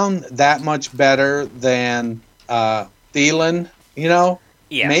Brown that much better than Thielen?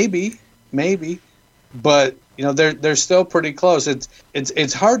 Yeah. Maybe. but they're still pretty close.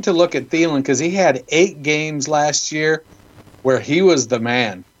 It's hard to look at Thielen because he had 8 games last year where he was the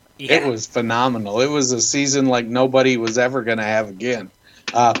man. Yeah. It was phenomenal. It was a season like nobody was ever going to have again.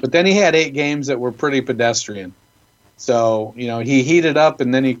 But then he had 8 games that were pretty pedestrian. So, he heated up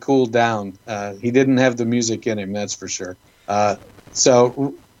and then he cooled down. He didn't have the music in him, that's for sure.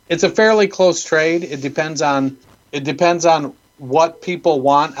 So it's a fairly close trade. It depends on what people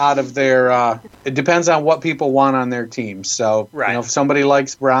want out of their it depends on what people want on their team. So, right. If somebody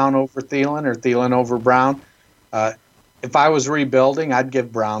likes Brown over Thielen or Thielen over Brown, if I was rebuilding, I'd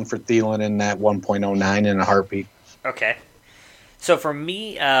give Brown for Thielen in that 1.09 in a heartbeat. Okay. So for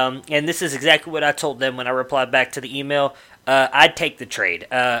me, and this is exactly what I told them when I replied back to the email, I'd take the trade.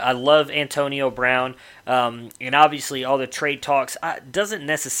 I love Antonio Brown, and obviously all the trade talks doesn't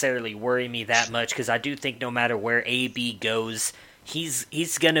necessarily worry me that much because I do think no matter where AB goes,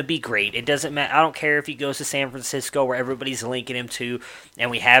 he's going to be great. It doesn't matter. I don't care if he goes to San Francisco where everybody's linking him to,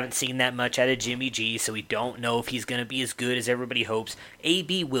 and we haven't seen that much out of Jimmy G, so we don't know if he's going to be as good as everybody hopes.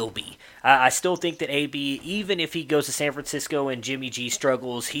 AB will be. I still think that AB, even if he goes to San Francisco and Jimmy G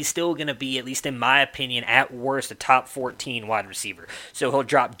struggles, he's still going to be, at least in my opinion, at worst, a top 14 wide receiver. So he'll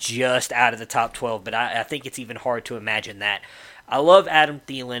drop just out of the top 12, but I think it's even hard to imagine that. I love Adam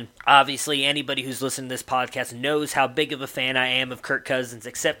Thielen. Obviously, anybody who's listened to this podcast knows how big of a fan I am of Kirk Cousins,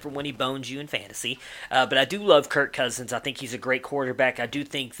 except for when he bones you in fantasy. But I do love Kirk Cousins. I think he's a great quarterback. I do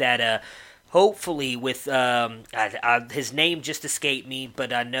think that hopefully with his name just escaped me,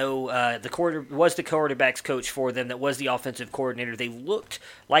 but I know the quarterback's coach for them that was the offensive coordinator. They looked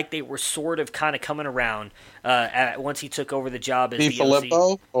like they were sort of kind of coming around once he took over the job as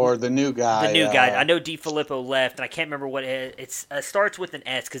DeFilippo or the new guy? The new guy. I know DeFilippo left, and I can't remember what it starts with an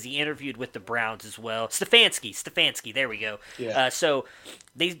S because he interviewed with the Browns as well. Stefanski. There we go. Yeah. So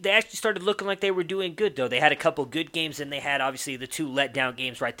they actually started looking like they were doing good, though. They had a couple good games, and they had, obviously, the 2 letdown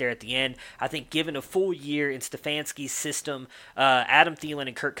games right there at the end. I think given a full year in Stefanski's system, Adam Thielen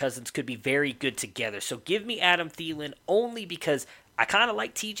and Kirk Cousins could be very good together. So give me Adam Thielen only because I kind of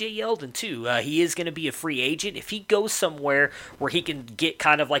like TJ Yeldon, too. He is going to be a free agent. If he goes somewhere where he can get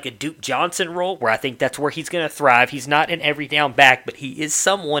kind of like a Duke Johnson role, where I think that's where he's going to thrive. He's not an every down back, but he is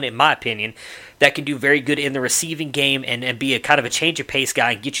someone, in my opinion, that can do very good in the receiving game and be a kind of a change of pace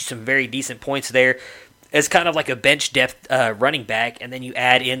guy and get you some very decent points there as kind of like a bench depth running back. And then you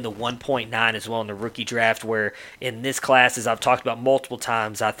add in the 1.9 as well in the rookie draft, where in this class, as I've talked about multiple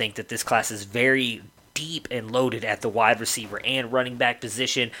times, I think that this class is very deep and loaded at the wide receiver and running back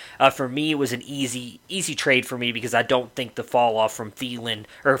position. For me, it was an easy trade for me because I don't think the fall off from Thielen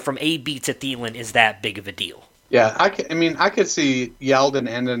or from AB to Thielen is that big of a deal. Yeah, I could see Yeldon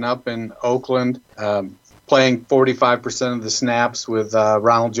ending up in Oakland, playing 45% of the snaps with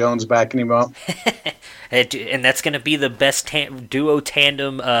Ronald Jones backing him up. And that's going to be the best duo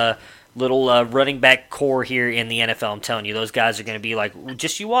tandem little running back core here in the NFL. I'm telling you, those guys are going to be like,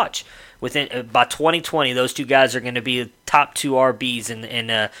 just you watch. By 2020, those 2 guys are going to be the top 2 RBs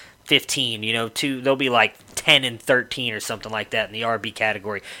in 15. They'll be like 10 and 13 or something like that in the RB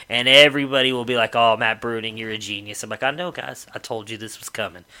category, and everybody will be like, "Oh, Matt Bruning, you're a genius." I'm like, "I know, guys. I told you this was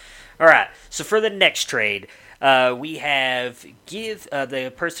coming." All right. So for the next trade, we have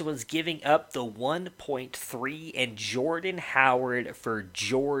the person was giving up the 1.3 and Jordan Howard for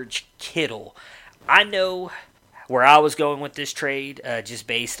George Kittle. I know where I was going with this trade, just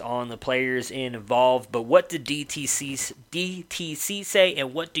based on the players involved. But what did DTC say,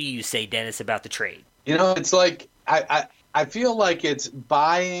 and what do you say, Dennis, about the trade? It's like I feel like it's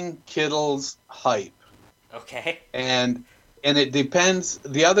buying Kittle's hype. Okay. And it depends.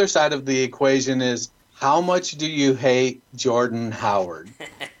 The other side of the equation is how much do you hate Jordan Howard?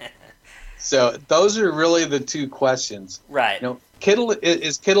 So those are really the 2 questions. Right. Kittle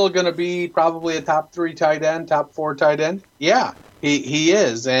going to be probably a top 3 tight end, top 4 tight end? Yeah, he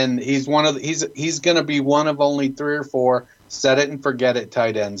is, and he's going to be one of only 3 or 4 set it and forget it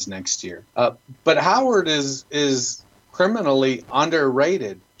tight ends next year. But Howard is criminally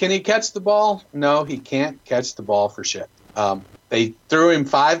underrated. Can he catch the ball? No, he can't catch the ball for shit. They threw him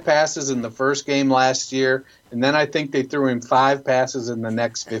 5 passes in the first game last year, and then I think they threw him 5 passes in the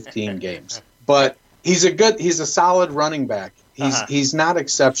next 15 games. But he's a solid running back. He's not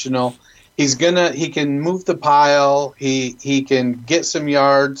exceptional. He can move the pile. He can get some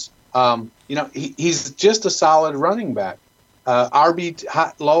yards. He's just a solid running back. Low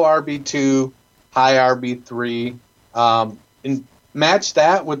RB2, high RB3. And match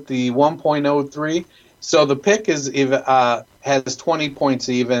that with the 1.03. So the pick has 20 points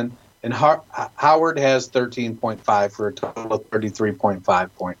even. and Howard has 13.5 for a total of 33.5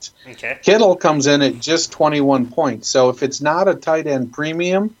 points. Okay. Kittle comes in at just 21 points. So if it's not a tight end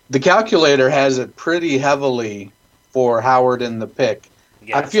premium, the calculator has it pretty heavily for Howard in the pick.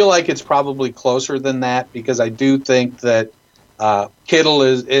 Yes. I feel like it's probably closer than that because I do think that Kittle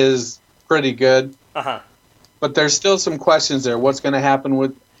is pretty good. Uh-huh. But there's still some questions there. What's going to happen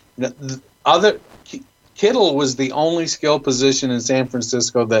with the other? Kittle was the only skill position in San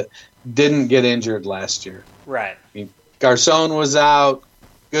Francisco that didn't get injured last year. Right. I mean, Garcon was out.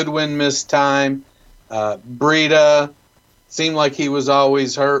 Goodwin missed time. Breida seemed like he was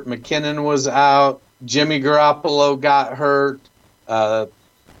always hurt. McKinnon was out. Jimmy Garoppolo got hurt.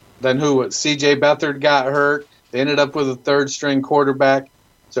 Then C.J. Beathard got hurt. They ended up with a third-string quarterback.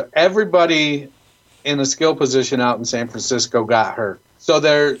 So everybody in a skill position out in San Francisco got hurt. So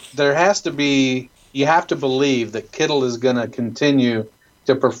there has to be – you have to believe that Kittle is going to continue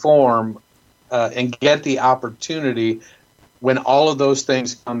to perform and get the opportunity when all of those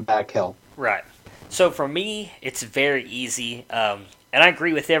things come back healthy. Right. So for me, it's very easy. And I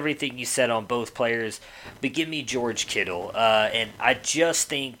agree with everything you said on both players, but give me George Kittle. And I just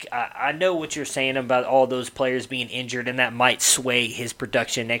think, I know what you're saying about all those players being injured, and that might sway his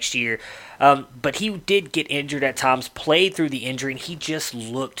production next year. But he did get injured at times, played through the injury, and he just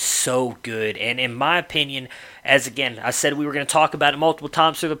looked so good. And in my opinion, as again, I said we were going to talk about it multiple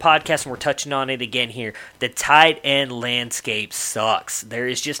times through the podcast, and we're touching on it again here. The tight end landscape sucks. There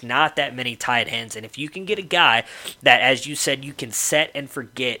is just not that many tight ends. And if you can get a guy that, as you said, you can set and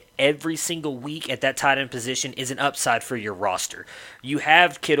forget every single week at that tight end position is an upside for your roster. You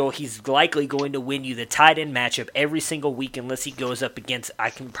have Kittle. He's likely going to win you the tight end matchup every single week unless he goes up against,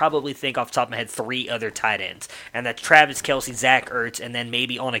 I can probably think off the top of my head, 3 other tight ends. And that's Travis Kelce, Zach Ertz, and then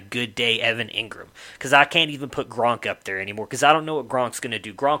maybe on a good day, Evan Ingram. Because I can't even put Gronk up there anymore because I don't know what Gronk's going to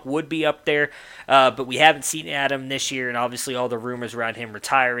do. Gronk would be up there, but we haven't seen Adam this year, and obviously all the rumors around him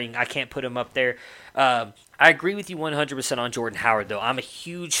retiring. I can't put him up there. I agree with you 100% on Jordan Howard, though. I'm a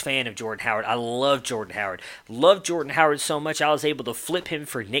huge fan of Jordan Howard. I love Jordan Howard. Love Jordan Howard so much I was able to flip him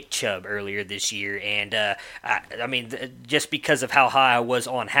for Nick Chubb earlier this year. And, I mean, just because of how high I was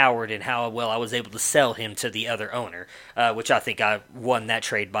on Howard and how well I was able to sell him to the other owner, which I think I won that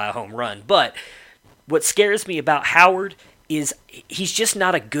trade by a home run. But what scares me about Howard is he's just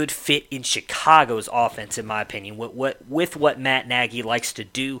not a good fit in Chicago's offense, in my opinion, with what Matt Nagy likes to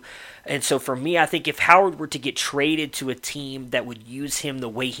do. And so for me, I think if Howard were to get traded to a team that would use him the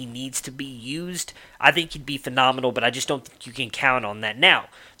way he needs to be used, I think he'd be phenomenal, but I just don't think you can count on that. Now,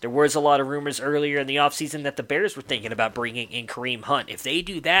 there was a lot of rumors earlier in the offseason that the Bears were thinking about bringing in Kareem Hunt. If they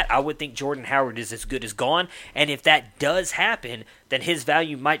do that, I would think Jordan Howard is as good as gone. And if that does happen, then his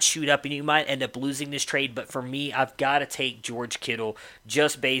value might shoot up and you might end up losing this trade. But for me, I've got to take George Kittle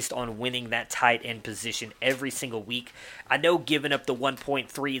just based on winning that tight end position every single week. I know giving up the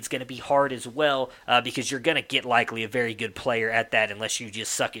 1.3 is going to be hard as well because you're going to get likely a very good player at that unless you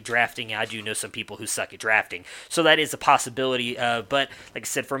just suck at drafting. I do know some people who suck at drafting. So that is a possibility. But like I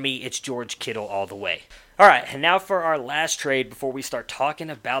said, for me, it's George Kittle all the way. All right, and now for our last trade before we start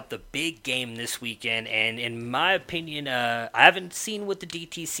talking about the big game this weekend. And in my opinion, I haven't seen what the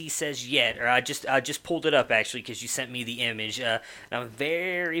DTC says yet, or I just pulled it up actually because you sent me the image. And I'm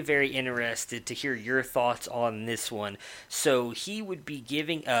very, very interested to hear your thoughts on this one. So he would be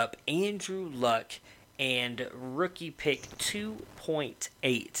giving up Andrew Luck and rookie pick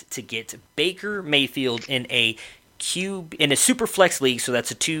 2.8 to get Baker Mayfield in a super flex league. So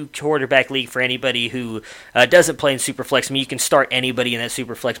that's a 2 quarterback league for anybody who doesn't play in super flex. I mean, you can start anybody in that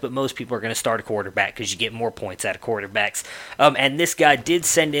super flex, but most people are going to start a quarterback because you get more points out of quarterbacks. And this guy did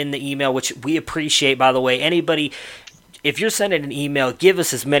send in the email, which we appreciate, by the way. Anybody, if you're sending an email, give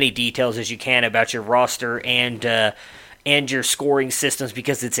us as many details as you can about your roster and your scoring systems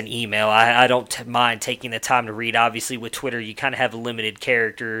because it's an email. I don't mind taking the time to read. Obviously, with Twitter, you kind of have a limited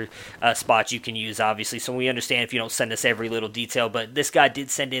character spots you can use, obviously, so we understand if you don't send us every little detail, but this guy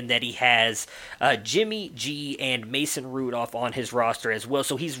did send in that he has Jimmy G and Mason Rudolph on his roster as well,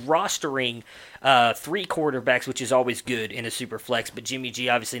 so he's rostering 3 quarterbacks, which is always good in a super flex, but Jimmy G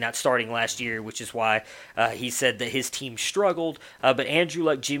obviously not starting last year, which is why he said that his team struggled, but Andrew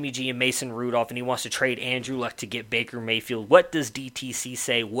Luck, Jimmy G, and Mason Rudolph, and he wants to trade Andrew Luck to get Baker Mayfield. What does DTC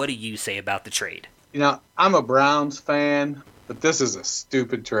say? What do you say about the trade? You know, I'm a Browns fan, but this is a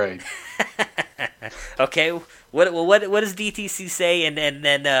stupid trade. Okay, what does DTC say, and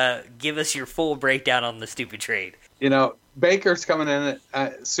then give us your full breakdown on the stupid trade. You know, Baker's coming in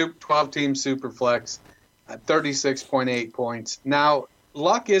at 12-team Superflex at 36.8 points. Now,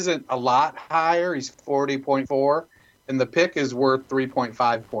 Luck isn't a lot higher. He's 40.4. and the pick is worth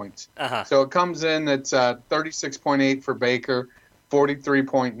 3.5 points. Uh-huh. So it comes in, it's 36.8 for Baker,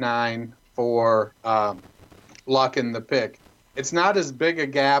 43.9 for Luck in the pick. It's not as big a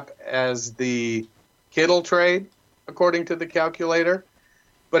gap as the Kittle trade, according to the calculator,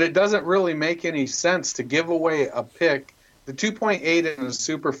 but it doesn't really make any sense to give away a pick. The 2.8 in a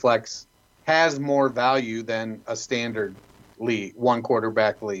Superflex has more value than a standard league, one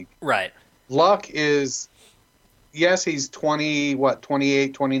quarterback league. Right. Luck is, yes, he's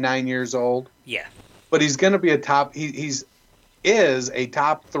 28, 29 years old. Yeah. But he's going to be he's a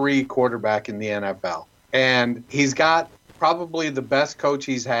top 3 quarterback in the NFL. And he's got probably the best coach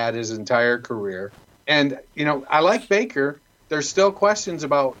he's had his entire career. And, I like Baker. There's still questions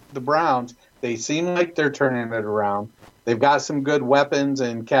about the Browns. They seem like they're turning it around. They've got some good weapons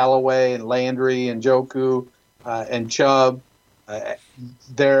in Callaway and Landry and Njoku and Chubb.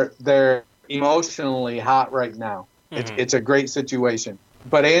 They're emotionally hot right now. Mm-hmm. It's a great situation.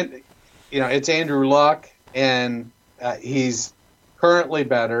 But, it's Andrew Luck, and he's currently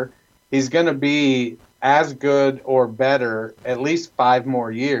better. He's going to be as good or better at least 5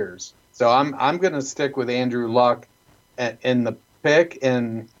 more years. So I'm going to stick with Andrew Luck in the pick,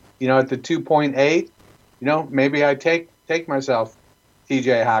 and at the 2.8, maybe I take myself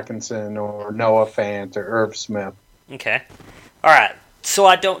T.J. Hawkinson or Noah Fant or Irv Smith. Okay, all right. So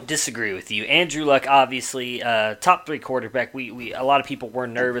I don't disagree with you. Andrew Luck, obviously, top 3 quarterback. We a lot of people were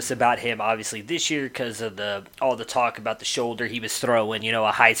nervous about him, obviously, this year because of all the talk about the shoulder he was throwing.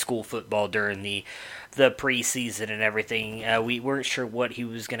 A high school football during the preseason and everything. We weren't sure what he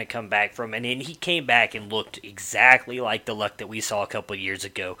was going to come back from, and then he came back and looked exactly like the Luck that we saw a couple of years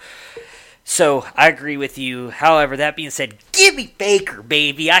ago. So, I agree with you. However, that being said, give me Baker,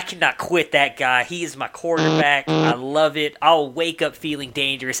 baby. I cannot quit that guy. He is my quarterback. I love it. I'll wake up feeling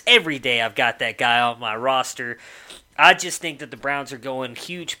dangerous every day I've got that guy on my roster. I just think that the Browns are going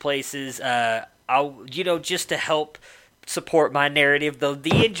huge places. Just to help support my narrative, though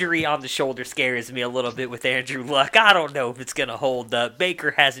the injury on the shoulder scares me a little bit with Andrew Luck. I don't know if it's going to hold up.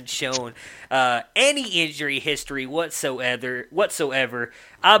 Baker hasn't shown any injury history whatsoever.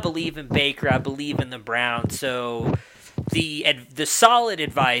 I believe in Baker. I believe in the Browns. So the solid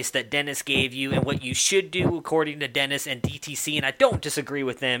advice that Dennis gave you and what you should do according to Dennis and DTC, and I don't disagree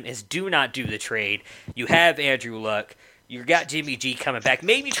with them, is do not do the trade. You have Andrew Luck. You got Jimmy G coming back.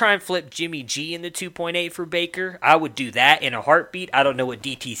 Maybe try and flip Jimmy G in the 2.8 for Baker. I would do that in a heartbeat. I don't know what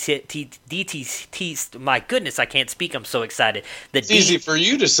DTC, my goodness, I can't speak. I'm so excited. It's easy for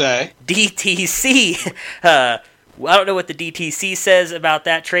you to say. DTC. I don't know what the DTC says about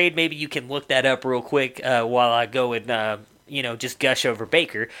that trade. Maybe you can look that up real quick while I go and just gush over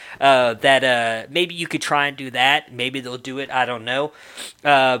Baker. Maybe you could try and do that. Maybe they'll do it. I don't know.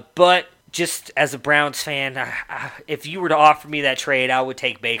 But just as a Browns fan, if you were to offer me that trade, I would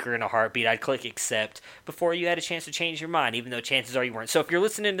take Baker in a heartbeat. I'd click accept before you had a chance to change your mind, even though chances are you weren't. So if you're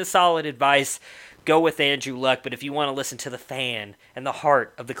listening to solid advice, go with Andrew Luck. But if you want to listen to the fan and the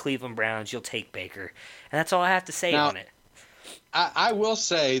heart of the Cleveland Browns, you'll take Baker. And that's all I have to say on it. I will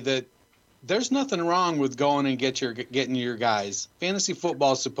say that there's nothing wrong with going and getting your guys. Fantasy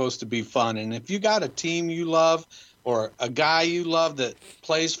football is supposed to be fun. And if you got a team you love, or a guy you love that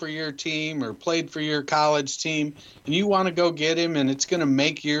plays for your team or played for your college team, and you want to go get him and it's going to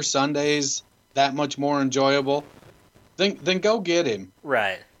make your Sundays that much more enjoyable, then go get him.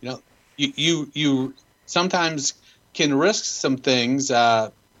 Right. You sometimes can risk some things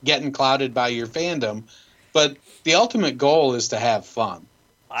getting clouded by your fandom, but the ultimate goal is to have fun.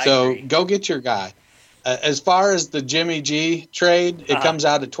 I agree. Go get your guy. As far as the Jimmy G trade, it comes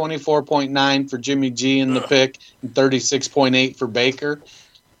out at 24.9 for Jimmy G in the pick and 36.8 for Baker.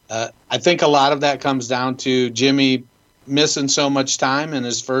 I think a lot of that comes down to Jimmy missing so much time and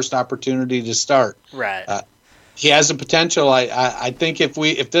his first opportunity to start. Right. He has the potential. I think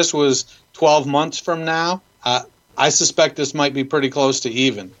if this was 12 months from now, I suspect this might be pretty close to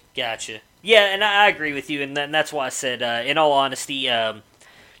even. Gotcha. Yeah, and I agree with you, and that's why I said, in all honesty,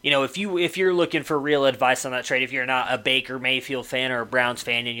 if you're looking for real advice on that trade, if you're not a Baker Mayfield fan or a Browns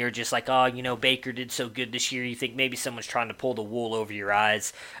fan and you're just like, Baker did so good this year, you think maybe someone's trying to pull the wool over your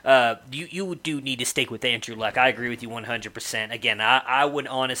eyes, you do need to stick with Andrew Luck. I agree with you 100%. Again, I would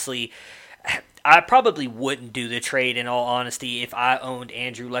honestly, I probably wouldn't do the trade, in all honesty, if I owned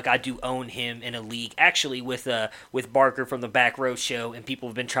Andrew. Like, I do own him in a league, actually, with Barker from the Back Row Show, and people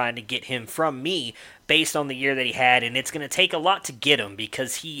have been trying to get him from me based on the year that he had, and it's going to take a lot to get him,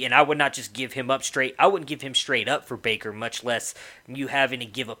 because and I would not just give him up straight. I wouldn't give him straight up for Baker, much less you having to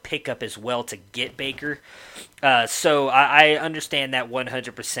give a pickup as well to get Baker. So I understand that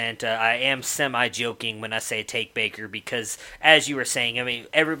 100%. I am semi-joking when I say take Baker, because as you were saying, I mean,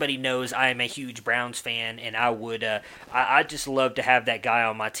 everybody knows I am a huge Browns fan, and I would I just love to have that guy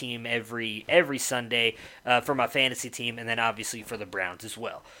on my team every Sunday for my fantasy team, and then obviously for the Browns as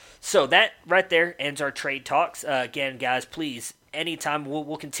well. So that right there ends our trade talks. Again, guys, please, anytime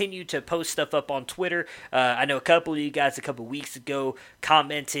we'll continue to post stuff up on Twitter. I know a couple of you guys a couple of weeks ago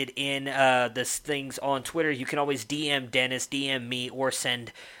commented in this things on Twitter. You can always DM Dennis, DM me, or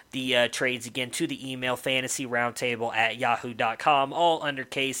send the trades again to the email fantasyroundtable@yahoo.com, all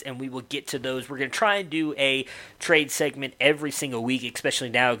undercase, and we will get to those. We're going to try and do a trade segment every single week, especially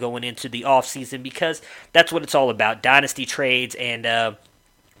now going into the off season, because that's what it's all about, dynasty trades, and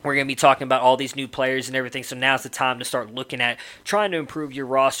we're going to be talking about all these new players and everything, so now's the time to start looking at trying to improve your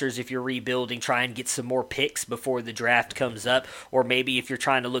rosters. If you're rebuilding, try and get some more picks before the draft comes up, or maybe if you're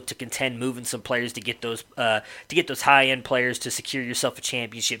trying to look to contend, moving some players to get those high-end players to secure yourself a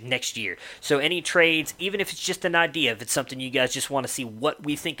championship next year. So any trades, even if it's just an idea, if it's something you guys just want to see what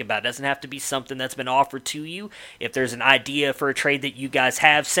we think about, it doesn't have to be something that's been offered to you. If there's an idea for a trade that you guys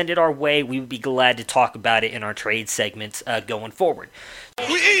have, send it our way. We would be glad to talk about it in our trade segments going forward.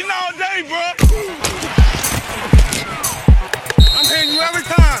 We eating all day, bro. I'm hitting you every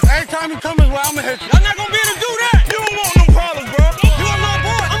time. Every time you come is where I'm gonna hit you. Y'all not gonna be able to do that. You don't want no problems, bro. You are my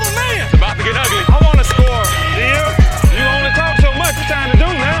boy. I'm a man. It's about to get ugly. I want to score. Yeah. You only talk so much. It's time to do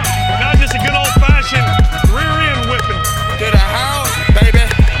now. Not just a good old-fashioned rear end whipping. To the house, baby.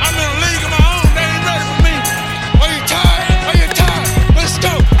 I'm in a league of my own. They ain't ready for me. Are you tired? Are you tired? Let's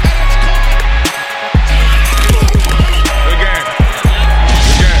go. Good game.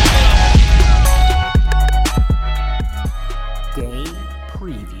 Game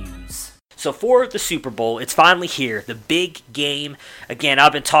previews. So for the Super Bowl, it's finally here, the big game. Again,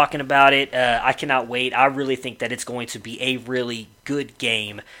 I've been talking about it. I cannot wait. I really think that it's going to be a really good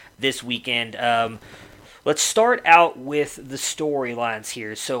game this weekend. Let's start out with the storylines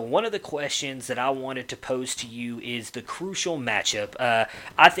here. So one of the questions that I wanted to pose to you is the crucial matchup.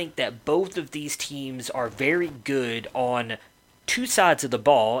 I think that both of these teams are very good on two sides of the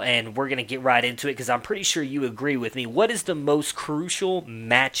ball, and we're going to get right into it because I'm pretty sure you agree with me. What is the most crucial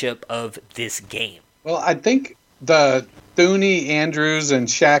matchup of this game? Well, I think the Thuney Andrews and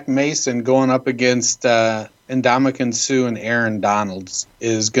Shaq Mason going up against Ndamukong Suh and Aaron Donalds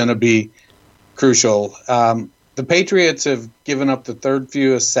is going to be crucial. The Patriots have given up the third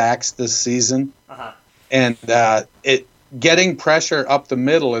fewest sacks this season, and getting pressure up the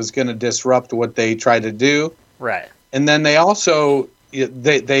middle is going to disrupt what they try to do. Right. And then they also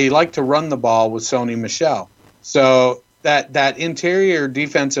they like to run the ball with Sony Michel. So that interior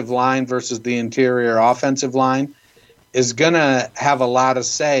defensive line versus the interior offensive line is going to have a lot of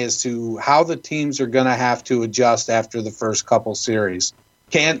say as to how the teams are going to have to adjust after the first couple series.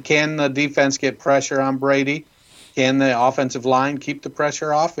 Can the defense get pressure on Brady? Can the offensive line keep the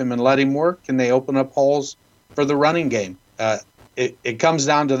pressure off him and let him work? Can they open up holes for the running game? It comes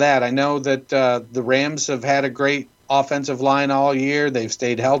down to that. I know that the Rams have had a great offensive line all year. They've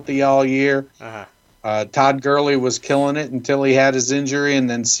stayed healthy all year. Todd Gurley was killing it until he had his injury, and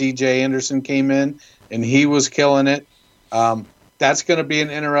then C.J. Anderson came in, and he was killing it. That's going to be an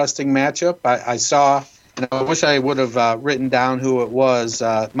interesting matchup. I saw, and I wish I would have written down who it was.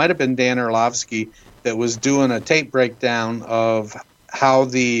 It might have been Dan Orlovsky that was doing a tape breakdown of how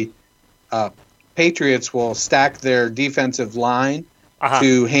the Patriots will stack their defensive line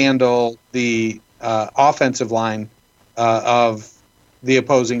to handle the offensive line of the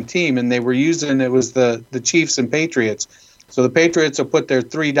opposing team, and they were using, it was the Chiefs and Patriots. So the Patriots will put their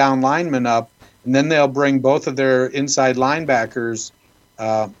 3 down linemen up, and then they'll bring both of their inside linebackers,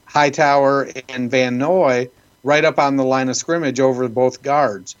 Hightower and Van Noy, right up on the line of scrimmage over both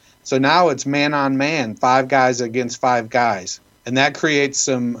guards. So now it's man on man, 5 guys against 5 guys. And that creates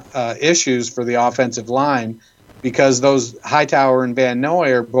some issues for the offensive line because those Hightower and Van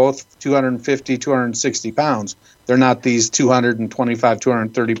Noy are both 250, 260 pounds. They're not these 225,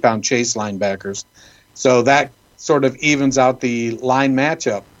 230-pound chase linebackers. So that sort of evens out the line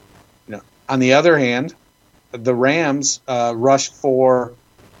matchup. On the other hand, the Rams rushed for,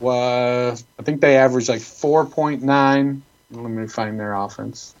 I think they averaged like 4.9. Let me find their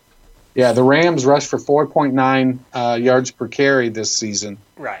offense. Yeah, the Rams rushed for 4.9 yards per carry this season.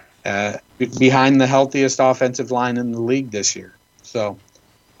 Right. behind the healthiest offensive line in the league this year. So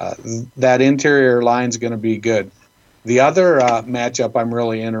that interior line is going to be good. The other matchup I'm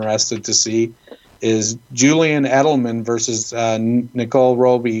really interested to see is Julian Edelman versus Nicole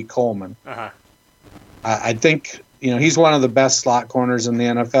Roby-Coleman. I think he's one of the best slot corners in the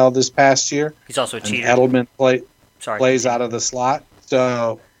NFL this past year. He's also a cheater. Edelman plays out of the slot.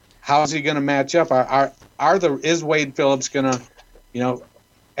 So how's he going to match up? Is Wade Phillips going to,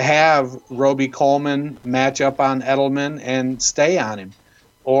 have Roby-Coleman match up on Edelman and stay on him,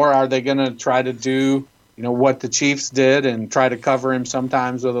 or are they going to try to do what the Chiefs did and try to cover him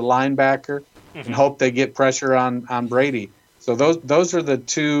sometimes with a linebacker and hope they get pressure on Brady? So those are the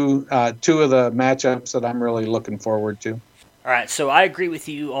two of the matchups that I'm really looking forward to. All right, so I agree with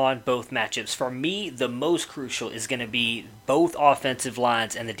you on both matchups. For me, the most crucial is going to be both offensive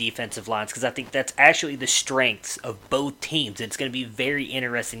lines and the defensive lines, because I think that's actually the strengths of both teams. It's going to be very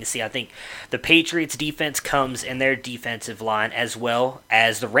interesting to see. I think the Patriots' defense comes in their defensive line as well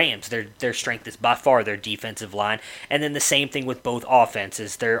as the Rams. Their strength is by far their defensive line. And then the same thing with both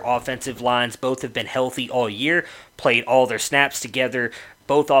offenses. Their offensive lines both have been healthy all year, played all their snaps together.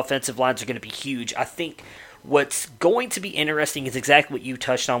 Both offensive lines are going to be huge. I think what's going to be interesting is exactly what you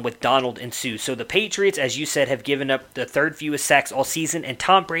touched on with Donald and Sue. So the Patriots, as you said, have given up the third fewest sacks all season, and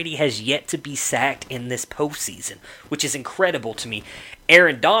Tom Brady has yet to be sacked in this postseason, which is incredible to me.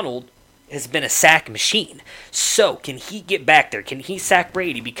 Aaron Donald has been a sack machine. So, can he get back there? Can he sack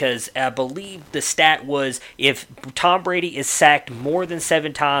Brady? Because I believe the stat was if Tom Brady is sacked more than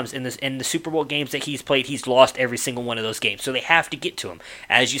 7 times in the Super Bowl games that he's played, he's lost every single one of those games. So they have to get to him.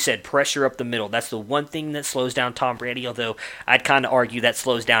 As you said, pressure up the middle. That's the one thing that slows down Tom Brady, although I'd kind of argue that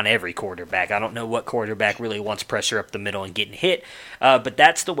slows down every quarterback. I don't know what quarterback really wants pressure up the middle and getting hit, but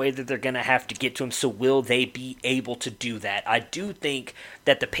that's the way that they're going to have to get to him. So will they be able to do that? I do think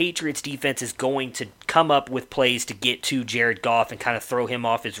that the Patriots defense is going to come up with plays to get to Jared Goff and kind of throw him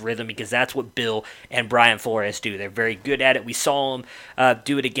off his rhythm, because that's what Bill and Brian Flores do. They're very good at it. We saw them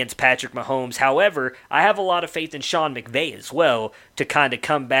do it against Patrick Mahomes. However, I have a lot of faith in Sean McVay as well to kind of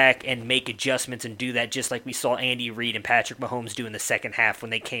come back and make adjustments and do that, just like we saw Andy Reid and Patrick Mahomes do in the second half when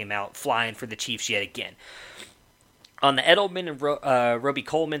they came out flying for the Chiefs yet again. On the Edelman and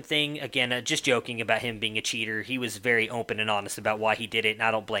Roby-Coleman thing, again, just joking about him being a cheater. He was very open and honest about why he did it, and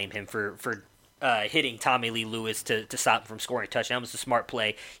I don't blame him for hitting Tommy Lee Lewis to stop him from scoring a touchdown. It was a smart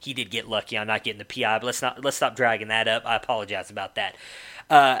play. He did get lucky on not getting the PI, but let's stop dragging that up. I apologize about that.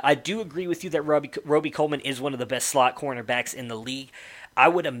 I do agree with you that Roby-Coleman is one of the best slot cornerbacks in the league. I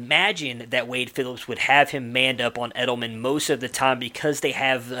would imagine that Wade Phillips would have him manned up on Edelman most of the time, because they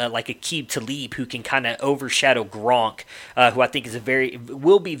have like Aqib Talib who can kind of overshadow Gronk, who I think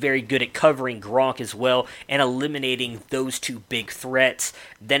will be very good at covering Gronk as well and eliminating those two big threats.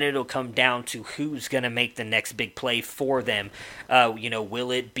 Then it'll come down to who's going to make the next big play for them.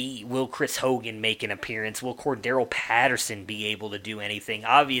 Will Chris Hogan make an appearance? Will Cordero Patterson be able to do anything?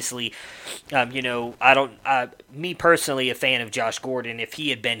 Obviously, me personally, a fan of Josh Gordon. If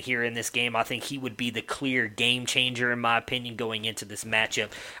he had been here in this game, I think he would be the clear game changer, in my opinion, going into this matchup.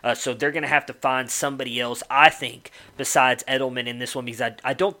 So they're going to have to find somebody else, I think, besides Edelman in this one, because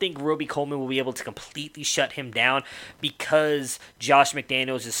I don't think Roby-Coleman will be able to completely shut him down, because Josh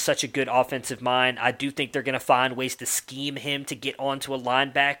McDaniels is such a good offensive mind. I do think they're going to find ways to scheme him to get onto a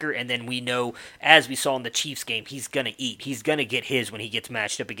linebacker, and then we know, as we saw in the Chiefs game, he's going to eat. He's going to get his when he gets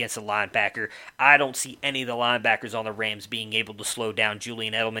matched up against a linebacker. I don't see any of the linebackers on the Rams being able to slow down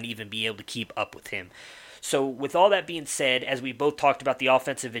Julian Edelman, even be able to keep up with him. So with all that being said, as we both talked about the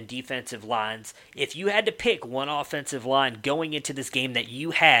offensive and defensive lines, if you had to pick one offensive line going into this game that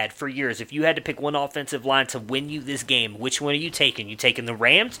you had for years, if you had to pick one offensive line to win you this game, which one are you taking? You taking the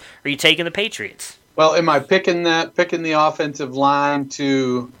Rams or are you taking the Patriots? Well, am I picking the offensive line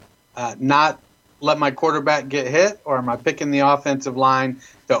to not let my quarterback get hit, or am I picking the offensive line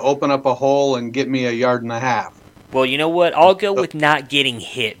to open up a hole and get me a yard and a half? Well, you know what? I'll go with not getting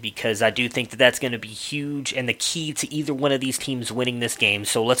hit, because I do think that that's going to be huge and the key to either one of these teams winning this game.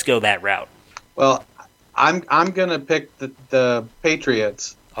 So let's go that route. Well, I'm going to pick the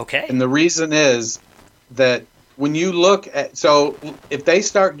Patriots. Okay. And the reason is that when you look at, so if they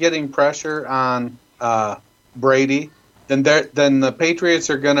start getting pressure on Brady, then the Patriots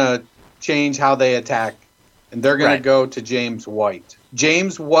are going to change how they attack, and they're going to go to James White.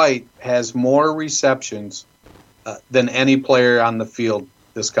 James White has more receptions than any player on the field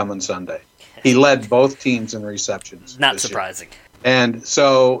this coming Sunday. He led both teams in receptions. Not surprising. Year. And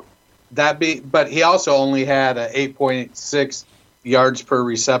so but he also only had a 8.6 yards per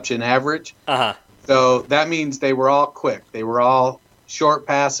reception average. Uh-huh. So that means they were all quick. They were all short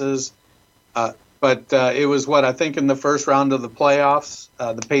passes, But it was I think in the first round of the playoffs,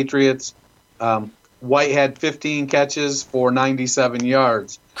 the Patriots, White had 15 catches for 97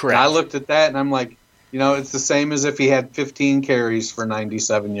 yards. Correct. And I looked at that and I'm like, it's the same as if he had 15 carries for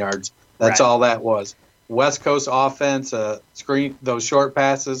 97 yards. That's right. all that was. West Coast offense, those short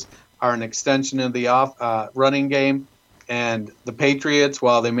passes are an extension of the running game. And the Patriots,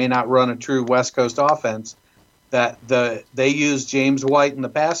 while they may not run a true West Coast offense, they use James White in the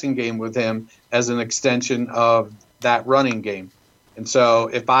passing game with him as an extension of that running game. And so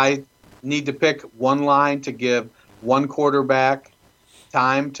if I need to pick one line to give one quarterback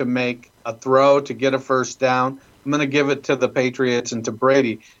time to make a throw to get a first down, I'm going to give it to the Patriots and to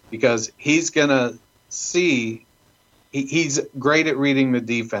Brady, because he's going to see he's great at reading the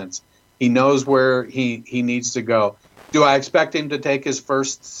defense. He knows where he needs to go. Do I expect him to take his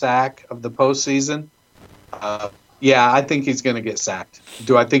first sack of the postseason? Yeah, I think he's going to get sacked.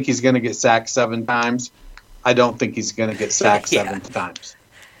 Do I think he's going to get sacked 7 times? I don't think he's going to get sacked 7 times.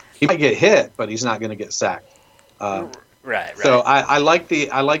 He might get hit, but he's not going to get sacked. Right. So I like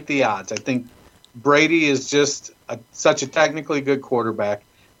the odds. I think Brady is just such a technically good quarterback.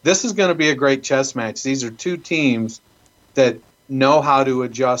 This is going to be a great chess match. These are two teams that know how to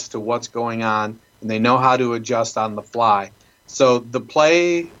adjust to what's going on, and they know how to adjust on the fly. So the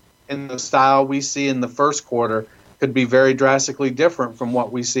play and the style we see in the first quarter could be very drastically different from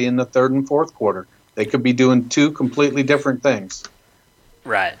what we see in the third and fourth quarter. They could be doing two completely different things.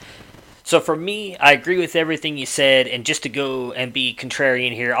 Right. So for me, I agree with everything you said, and just to go and be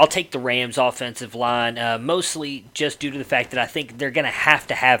contrarian here, I'll take the Rams' offensive line, mostly just due to the fact that I think they're going to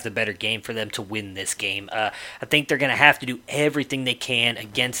have the better game for them to win this game. I think they're going to have to do everything they can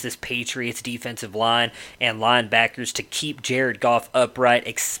against this Patriots defensive line and linebackers to keep Jared Goff upright,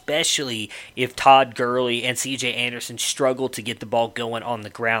 especially if Todd Gurley and C.J. Anderson struggle to get the ball going on the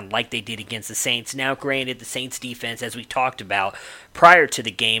ground like they did against the Saints. Now, granted, the Saints defense, as we talked about prior to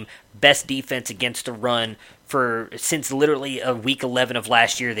the game, best defense against the run since literally week 11 of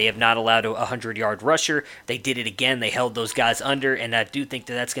last year. They have not allowed a 100-yard rusher. They did it again. They held those guys under, and I do think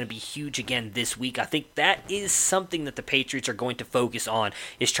that that's going to be huge again this week. I think that is something that the Patriots are going to focus on,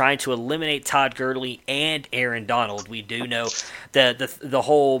 is trying to eliminate Todd Gurley and Aaron Donald. We do know the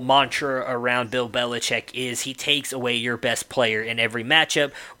whole mantra around Bill Belichick is he takes away your best player in every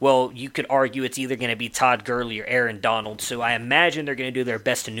matchup. Well, you could argue it's either going to be Todd Gurley or Aaron Donald, so I imagine they're going to do their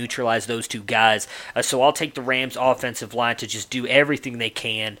best to neutralize those two guys. So I'll take the Rams offensive line to just do everything they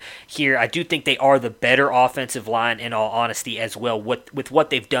can here. I do think they are the better offensive line, in all honesty, as well, with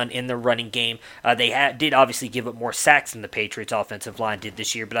what they've done in the running game. They did obviously give up more sacks than the Patriots offensive line did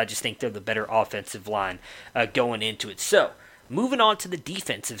this year, but I just think they're the better offensive line going into it. So moving on to the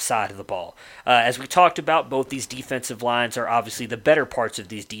defensive side of the ball. As we talked about, both these defensive lines are obviously the better parts of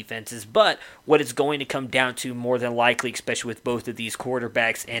these defenses, but what it's going to come down to more than likely, especially with both of these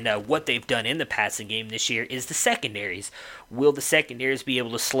quarterbacks and what they've done in the passing game this year, is the secondaries. Will the secondaries be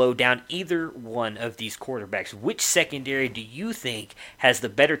able to slow down either one of these quarterbacks? Which secondary do you think has the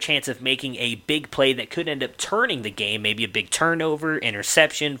better chance of making a big play that could end up turning the game, maybe a big turnover,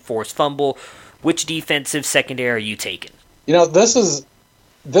 interception, forced fumble? Which defensive secondary are you taking?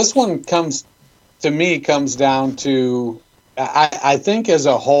 This one comes down to, I think as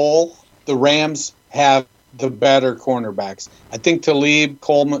a whole, the Rams have the better cornerbacks. I think Talib,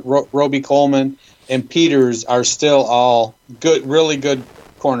 Coleman, Roby Coleman, and Peters are still all good, really good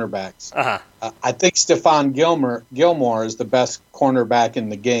cornerbacks. I think Stephon Gilmore is the best cornerback in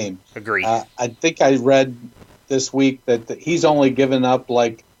the game. Agreed. I think I read this week that he's only given up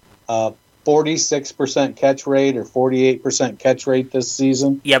 46% catch rate or 48% catch rate this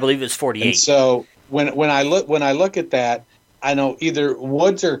season. Yeah, I believe it's 48. And so when I look at that, I know either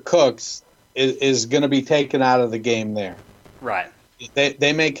Woods or Cooks is going to be taken out of the game there. Right.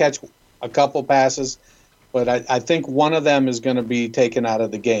 They may catch a couple passes, but I think one of them is going to be taken out of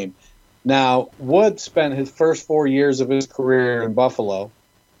the game. Now, Woods spent his first 4 years of his career in Buffalo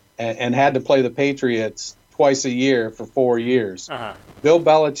and had to play the Patriots twice a year for 4 years. Bill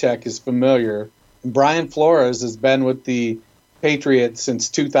Belichick is familiar. Brian Flores has been with the Patriots since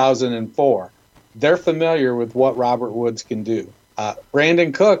 2004. They're familiar with what Robert Woods can do.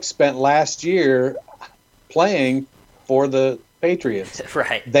 Brandon Cook spent last year playing for the Patriots.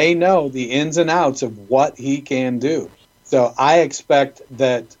 Right. They know the ins and outs of what he can do. So I expect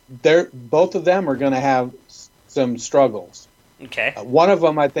that both of them are going to have some struggles. Okay. One of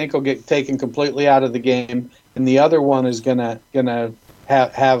them, I think, will get taken completely out of the game, and the other one is gonna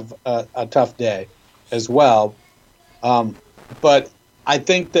have a tough day as well. But I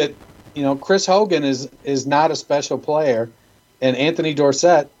think that Chris Hogan is not a special player, and Anthony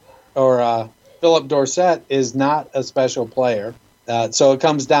Dorsett Philip Dorsett is not a special player. So it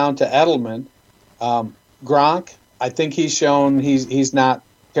comes down to Edelman. Gronk, I think he's shown he's not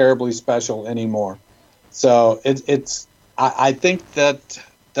terribly special anymore. So I think that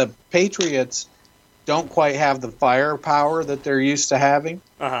the Patriots don't quite have the firepower that they're used to having.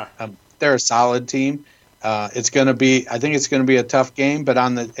 They're a solid team. I think it's going to be a tough game, but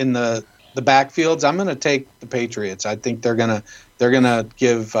in the backfields, I'm going to take the Patriots. I think they're going to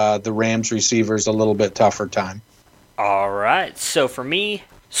give the Rams receivers a little bit tougher time. All right. So for me,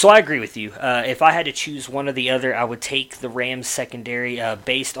 I agree with you. If I had to choose one or the other, I would take the Rams secondary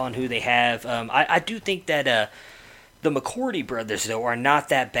based on who they have. I do think that the McCourty brothers, though, are not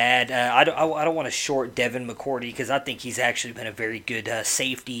that bad. I don't want to short Devin McCourty because I think he's actually been a very good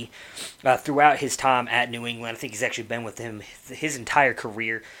safety throughout his time at New England. I think he's actually been with him his entire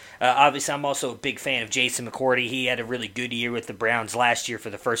career. Obviously, I'm also a big fan of Jason McCourty. He had a really good year with the Browns last year for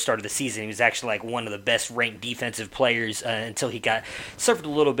the first start of the season. He was actually like one of the best-ranked defensive players until he suffered a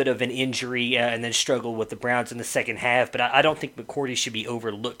little bit of an injury and then struggled with the Browns in the second half. But I don't think McCourty should be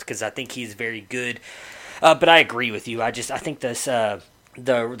overlooked because I think he's very good. But I agree with you. I think this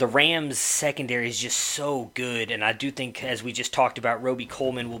the Rams secondary is just so good, and I do think, as we just talked about, Roby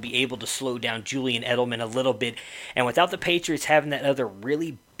Coleman will be able to slow down Julian Edelman a little bit. And without the Patriots having that other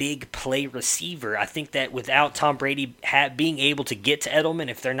really big play receiver, I think that without Tom Brady being able to get to Edelman,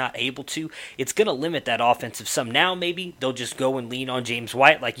 if they're not able to, it's going to limit that offensive some. Now maybe they'll just go and lean on James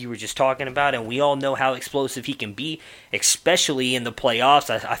White like you were just talking about, and we all know how explosive he can be, especially in the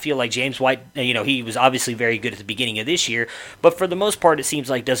playoffs. I feel like James White, he was obviously very good at the beginning of this year, but for the most part it seems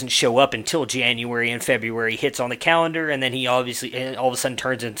like doesn't show up until January and February hits on the calendar, and then he obviously all of a sudden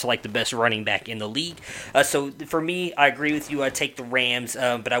turns into like the best running back in the league. So for me, I agree with you. I take the Rams,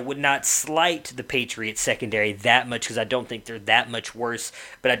 but I would not slight the Patriots secondary that much because I don't think they're that much worse,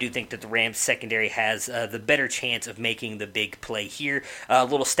 but I do think that the Rams secondary has the better chance of making the big play here. A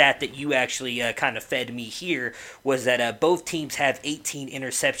little stat that you actually kind of fed me here was that both teams have 18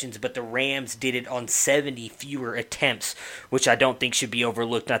 interceptions, but the Rams did it on 70 fewer attempts, which I don't think should be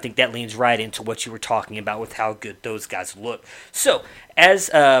overlooked, and I think that leans right into what you were talking about with how good those guys look. So, as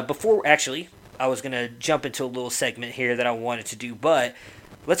before, actually, I was going to jump into a little segment here that I wanted to do, but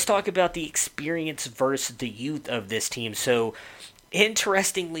let's talk about the experience versus the youth of this team. So,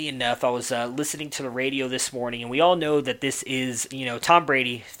 interestingly enough, I was listening to the radio this morning, and we all know that this is, Tom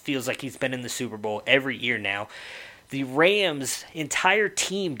Brady feels like he's been in the Super Bowl every year now. The Rams' entire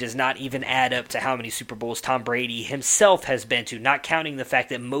team does not even add up to how many Super Bowls Tom Brady himself has been to, not counting the fact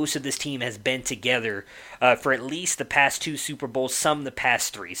that most of this team has been together for at least the past 2 Super Bowls, some the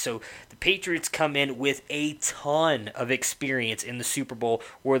past 3. So the Patriots come in with a ton of experience in the Super Bowl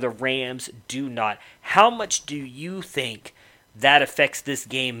where the Rams do not. How much do you think that affects this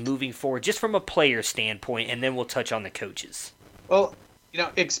game moving forward, just from a player standpoint, and then we'll touch on the coaches? Well,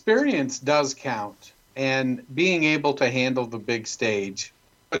 experience does count, and being able to handle the big stage.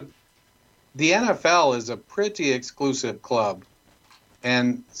 But the NFL is a pretty exclusive club.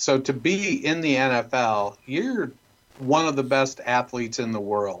 And so to be in the NFL, you're one of the best athletes in the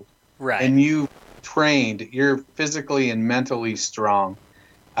world. Right. And you trained, you're physically and mentally strong.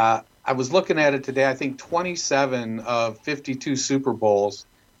 I was looking at it today. I think 27 of 52 Super Bowls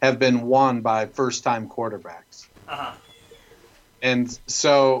have been won by first-time quarterbacks. Uh-huh. And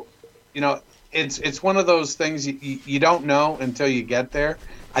so, it's one of those things you don't know until you get there.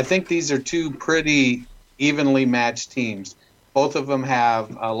 I think these are 2 pretty evenly matched teams. Both of them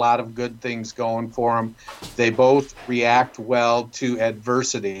have a lot of good things going for them. They both react well to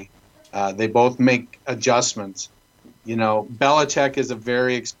adversity. They both make adjustments. Belichick is a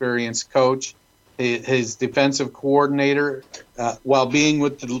very experienced coach. His defensive coordinator, while being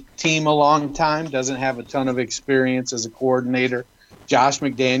with the team a long time, doesn't have a ton of experience as a coordinator. Josh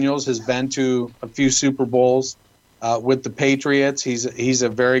McDaniels has been to a few Super Bowls with the Patriots. He's a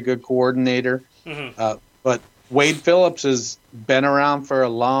very good coordinator. Mm-hmm. But Wade Phillips has been around for a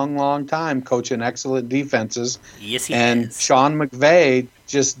long, long time, coaching excellent defenses. Yes, he and is. Sean McVay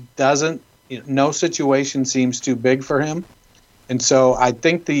just doesn't. No situation seems too big for him. And so I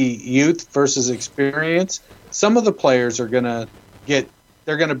think the youth versus experience. Some of the players are gonna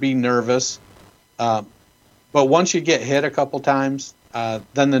be nervous. But once you get hit a couple times,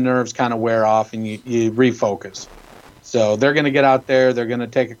 then the nerves kind of wear off and you refocus. So they're going to get out there. They're going to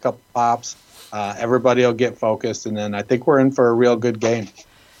take a couple pops. Everybody will get focused, and then I think we're in for a real good game.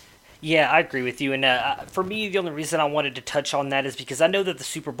 Yeah, I agree with you. And for me, the only reason I wanted to touch on that is because I know that the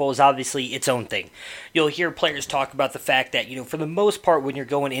Super Bowl is obviously its own thing. You'll hear players talk about the fact that, for the most part, when you're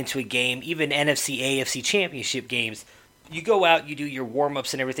going into a game, even NFC, AFC championship games, you go out, you do your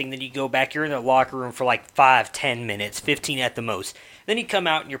warm-ups and everything, then you go back, you're in the locker room for like 5-10 minutes, 15 at the most. Then you come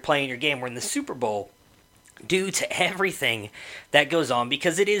out and you're playing your game. We're in the Super Bowl. Due to everything that goes on,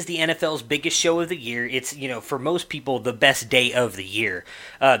 because it is the NFL's biggest show of the year. It's, for most people, the best day of the year.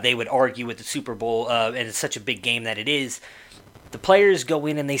 They would argue with the Super Bowl, and it's such a big game that it is. The players go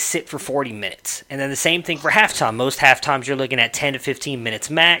in and they sit for 40 minutes. And then the same thing for halftime. Most halftimes you're looking at 10 to 15 minutes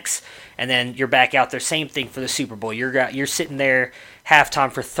max, and then you're back out there. Same thing for the Super Bowl. You're sitting there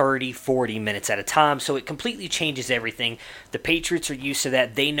halftime for 30, 40 minutes at a time, so it completely changes everything. The Patriots are used to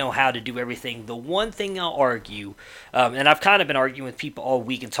that. They know how to do everything. The one thing I'll argue, and I've kind of been arguing with people all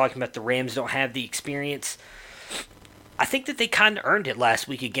week and talking about the Rams don't have the experience, I think that they kind of earned it last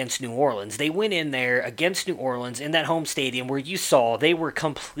week against New Orleans. They went in there against New Orleans in that home stadium where you saw they were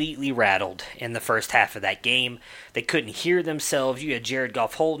completely rattled in the first half of that game. They couldn't hear themselves. You had Jared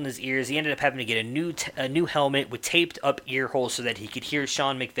Goff holding his ears. He ended up having to get a new helmet with taped up ear holes so that he could hear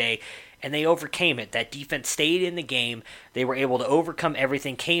Sean McVay. And they overcame it. That defense stayed in the game. They were able to overcome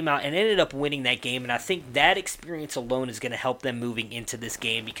everything, came out, and ended up winning that game. And I think that experience alone is going to help them moving into this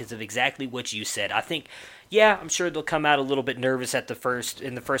game because of exactly what you said. I think, yeah, I'm sure they'll come out a little bit nervous in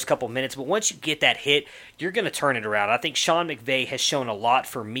the first couple minutes, but once you get that hit, you're going to turn it around. I think Sean McVay has shown a lot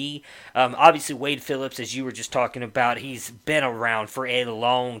for me. Obviously, Wade Phillips, as you were just talking about, he's been around for a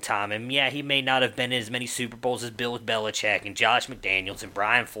long time. And yeah, he may not have been in as many Super Bowls as Bill Belichick and Josh McDaniels and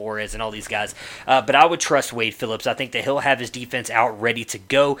Brian Flores and all these guys, but I would trust Wade Phillips. I think that he'll have his defense out ready to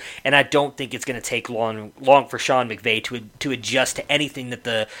go, and I don't think it's going to take long for Sean McVay to adjust to anything that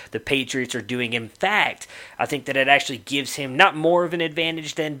the Patriots are doing. In fact, I think that it actually gives him not more of an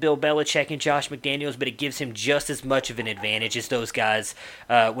advantage than Bill Belichick and Josh McDaniels, but it gives him just as much of an advantage as those guys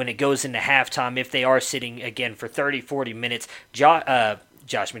when it goes into halftime. If they are sitting, again, for 30, 40 minutes, Sean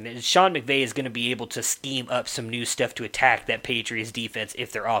McVay is going to be able to scheme up some new stuff to attack that Patriots defense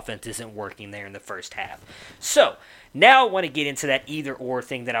if their offense isn't working there in the first half. So, now I want to get into that either-or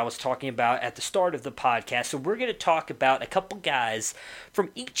thing that I was talking about at the start of the podcast. So we're going to talk about a couple guys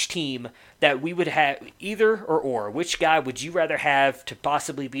from each team that we would have either or. Which guy would you rather have to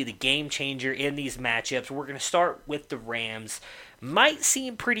possibly be the game changer in these matchups? We're going to start with the Rams. Might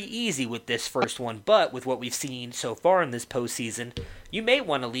seem pretty easy with this first one, but with what we've seen so far in this postseason, you may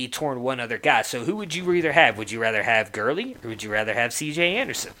want to lead toward one other guy. So who would you rather have? Would you rather have Gurley or would you rather have C.J.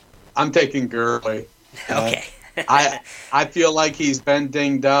 Anderson? I'm taking Gurley. Okay. I feel like he's been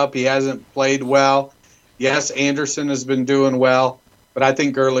dinged up. He hasn't played well. Yes, Anderson has been doing well, but I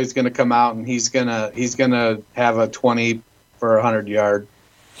think Gurley's going to come out and he's going to have a 20 for 100 yard,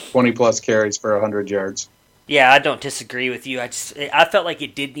 20 plus carries for 100 yards. Yeah, I don't disagree with you. I felt like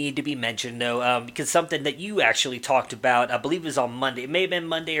it did need to be mentioned, though, because something that you actually talked about, I believe it was on Monday. It may have been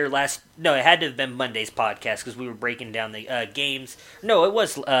Monday or it had to have been Monday's podcast because we were breaking down the games. No, it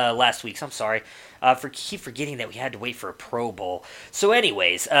was last week's. I'm sorry. Keep forgetting that we had to wait for a Pro Bowl. So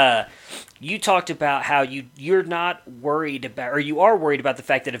anyways, you talked about how you're not worried about, or you are worried about the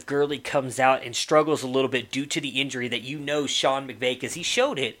fact that if Gurley comes out and struggles a little bit due to the injury, that Sean McVay, because he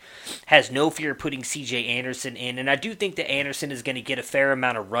showed it, has no fear putting C.J. Anderson in. And I do think that Anderson is going to get a fair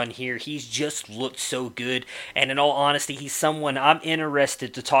amount of run here. He's just looked so good. And in all honesty, he's someone I'm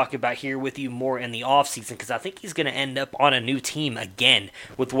interested to talk about here with you more in the offseason because I think he's going to end up on a new team again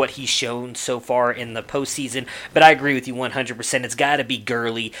with what he's shown so far in the postseason. But I agree with you 100%. It's got to be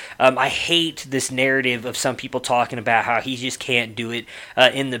Gurley. I hate this narrative of some people talking about how he just can't do it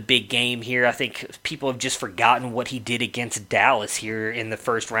in the big game here. I think people have just forgotten what he did against Dallas here in the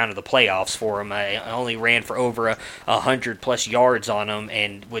first round of the playoffs for him. I only ran for over 100-plus yards on him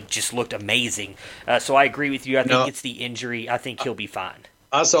and just looked amazing. So I agree with you. I think it's the injury. I think he'll be fine.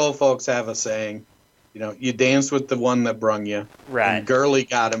 Us old folks have a saying, you dance with the one that brung you. Right. And Gurley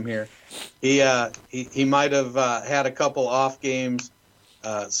got him here. He might have had a couple off games,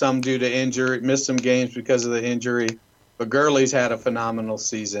 some due to injury, missed some games because of the injury. But Gurley's had a phenomenal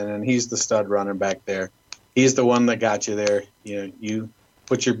season, and he's the stud running back there. He's the one that got you there. You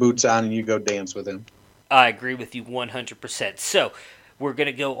put your boots on and you go dance with him. I agree with you 100%. So we're going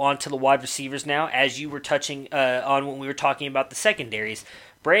to go on to the wide receivers now. As you were touching on when we were talking about the secondaries,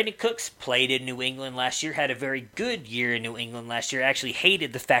 Brandon Cooks played in New England last year, had a very good year in New England last year. Actually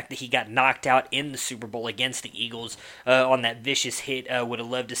hated the fact that he got knocked out in the Super Bowl against the Eagles on that vicious hit. Would have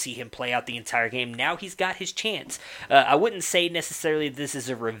loved to see him play out the entire game. Now he's got his chance. I wouldn't say necessarily this is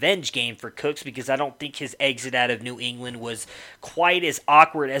a revenge game for Cooks because I don't think his exit out of New England was quite as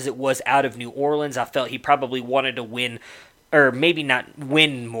awkward as it was out of New Orleans. I felt he probably wanted to win or maybe not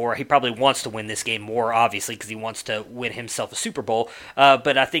win more. He probably wants to win this game more, obviously, because he wants to win himself a Super Bowl.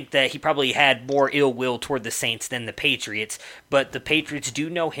 But I think that he probably had more ill will toward the Saints than the Patriots. But the Patriots do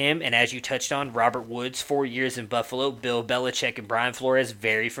know him, and as you touched on, Robert Woods, 4 years in Buffalo, Bill Belichick and Brian Flores,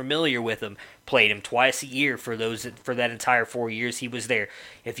 very familiar with him. Played him twice a year for that entire 4 years he was there.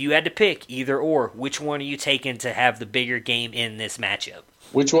 If you had to pick either or, which one are you taking to have the bigger game in this matchup?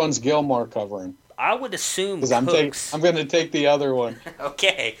 Which one's Gilmore covering? I would assume Cooks. I'm going to take the other one.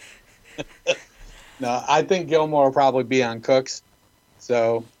 Okay. No, I think Gilmore will probably be on Cooks.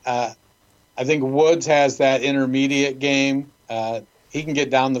 So I think Woods has that intermediate game. He can get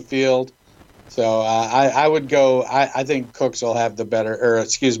down the field. So I would go. I think Cooks will have the better,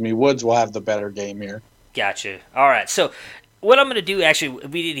 Woods will have the better game here. Gotcha. All right. So what I'm going to do, actually,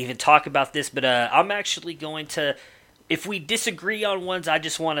 we didn't even talk about this, but I'm actually going to, if we disagree on ones, I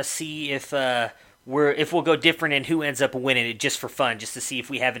just want to see if we'll go different and who ends up winning it, just for fun, just to see if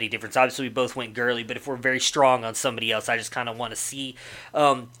we have any difference. Obviously, we both went Gurley, but if we're very strong on somebody else, I just kind of want to see.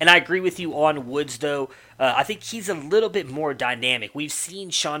 And I agree with you on Woods, though. I think he's a little bit more dynamic. We've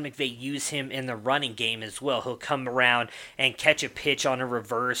seen Sean McVay use him in the running game as well. He'll come around and catch a pitch on a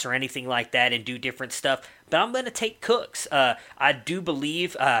reverse or anything like that and do different stuff. But I'm going to take Cooks. I do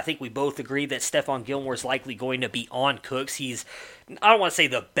believe, I think we both agree that Stephon Gilmore is likely going to be on Cooks. He's, I don't want to say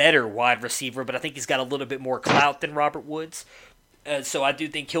the better wide receiver, but I think he's got a little bit more clout than Robert Woods. So I do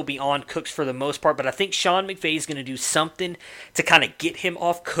think he'll be on Cooks for the most part, but I think Sean McVay is going to do something to kind of get him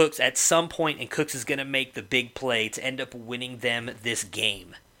off Cooks at some point, and Cooks is going to make the big play to end up winning them this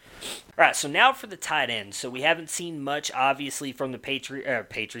game. All right, so now for the tight ends. So we haven't seen much, obviously, from the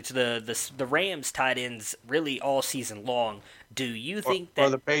Patriots, the Rams tight ends really all season long. Do you think that... Or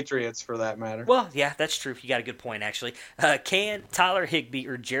the Patriots, for that matter. Well, yeah, that's true. You got a good point, actually. Can Tyler Higbee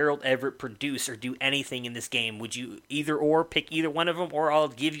or Gerald Everett produce or do anything in this game? Would you either or pick either one of them, or I'll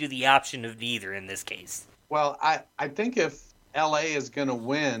give you the option of neither in this case? Well, I think if L.A. is going to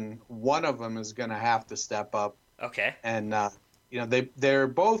win, one of them is going to have to step up. Okay. And, they're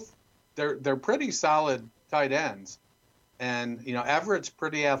both... They're pretty solid tight ends. And, Everett's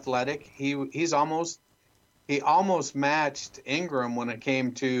pretty athletic. He almost matched Ingram when it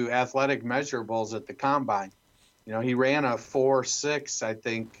came to athletic measurables at the combine. He ran a 4.6, I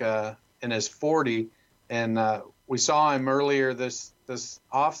think, in his 40, and we saw him earlier this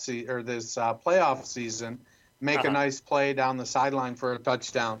offseason or this playoff season make a nice play down the sideline for a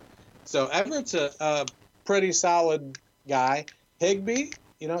touchdown. So Everett's a pretty solid guy. Higbee,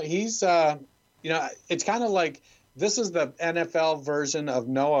 he's it's kind of like this is the NFL version of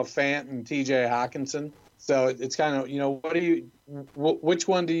Noah Fant and T.J. Hawkinson. So it's kind of, which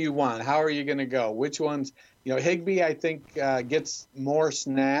one do you want? How are you going to go? Which ones, Higbee, I think, gets more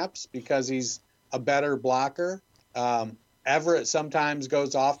snaps because he's a better blocker. Everett sometimes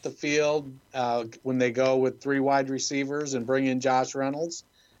goes off the field when they go with three wide receivers and bring in Josh Reynolds.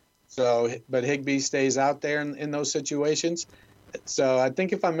 But Higbee stays out there in those situations. So I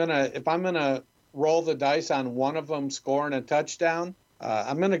think if I'm gonna roll the dice on one of them scoring a touchdown,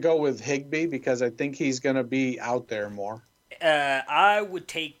 I'm going to go with Higbee because I think he's going to be out there more. I would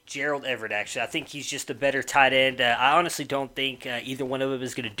take Gerald Everett, actually. I think he's just a better tight end. I honestly don't think either one of them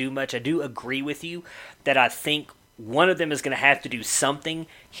is going to do much. I do agree with you that I think one of them is going to have to do something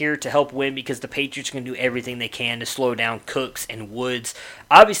here to help win because the Patriots are going to do everything they can to slow down Cooks and Woods.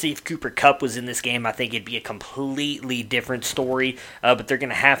 Obviously, if Cooper Kupp was in this game, I think it'd be a completely different story, but they're going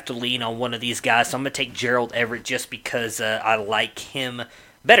to have to lean on one of these guys. So I'm going to take Gerald Everett just because I like him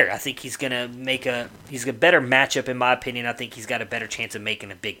better. I think he's going to he's a better matchup in my opinion. I think he's got a better chance of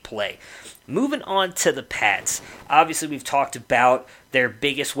making a big play. Moving on to the Pats. Obviously, we've talked about their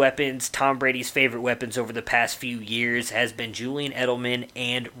biggest weapons. Tom Brady's favorite weapons over the past few years has been Julian Edelman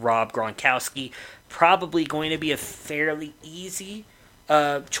and Rob Gronkowski. Probably going to be a fairly easy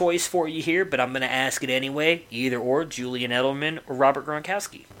choice for you here, but I'm going to ask it anyway. Either or, Julian Edelman or Robert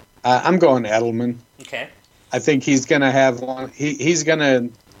Gronkowski. I'm going Edelman. Okay. I think he's going to have one. He's going to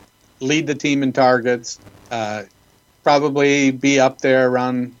lead the team in targets. Probably be up there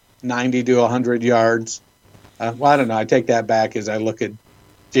around 90 to 100 yards. Well, I don't know. I take that back as I look at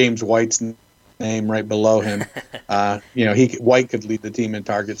James White's name right below him. White could lead the team in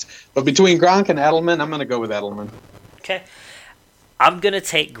targets. But between Gronk and Edelman, I'm going to go with Edelman. Okay. I'm going to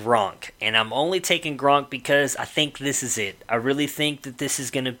take Gronk, and I'm only taking Gronk because I think this is it. I really think that this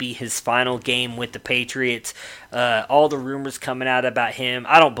is going to be his final game with the Patriots. All the rumors coming out about him,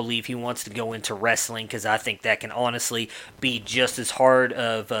 I don't believe he wants to go into wrestling because I think that can honestly be just as hard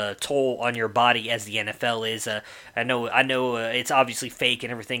of a toll on your body as the NFL is. I know it's obviously fake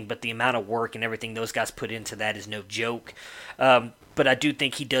and everything, but the amount of work and everything those guys put into that is no joke. But I do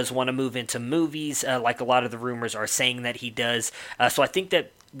think he does want to move into movies, like a lot of the rumors are saying that he does. So I think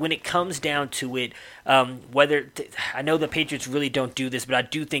that when it comes down to it, I know the Patriots really don't do this, but I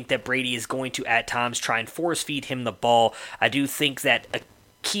do think that Brady is going to at times try and force feed him the ball. I do think that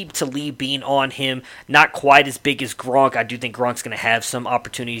Aqib Talib being on him, not quite as big as Gronk. I do think Gronk's going to have some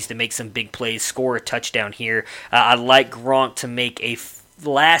opportunities to make some big plays, score a touchdown here. I like Gronk to make a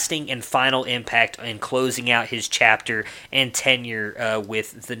lasting and final impact in closing out his chapter and tenure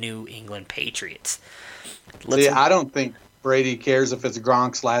with the New England Patriots. I don't think Brady cares if it's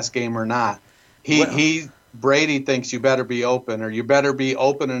Gronk's last game or not. Brady thinks you better be open, or you better be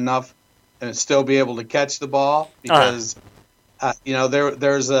open enough and still be able to catch the ball because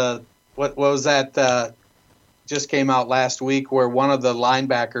there's a what was that just came out last week where one of the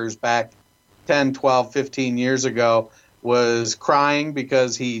linebackers back 10, 12, 15 years ago was crying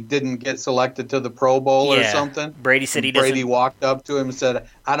because he didn't get selected to the Pro Bowl or something. Brady said he doesn't. Brady walked up to him and said,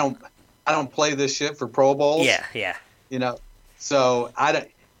 "I don't play this shit for Pro Bowls." Yeah. So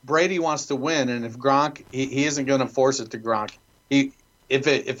Brady wants to win, and if Gronk, he isn't going to force it to Gronk. If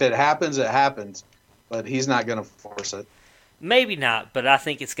it happens, it happens, but he's not going to force it. Maybe not, but I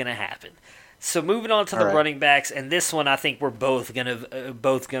think it's going to happen. So moving on to the running backs, and this one I think we're both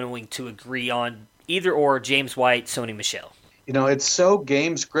going to agree on. Either or, James White, Sony Michel. It's so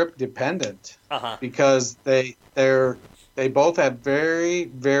game script dependent because they both have very,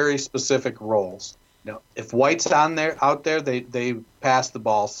 very specific roles. If White's out there, they pass the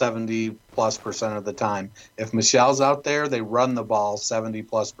ball 70+% of the time. If Michel's out there, they run the ball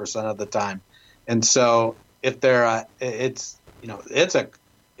 70+% of the time. And so if they're it's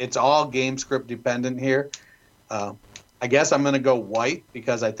all game script dependent here. I guess I'm going to go White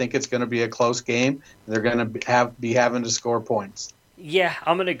because I think it's going to be a close game. They're going to be having to score points. Yeah,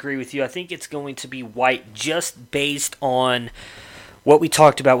 I'm going to agree with you. I think it's going to be White just based on what we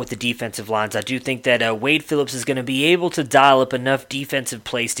talked about with the defensive lines. I do think that Wade Phillips is going to be able to dial up enough defensive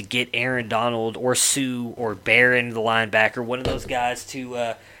plays to get Aaron Donald or Sue or Barron, the linebacker, one of those guys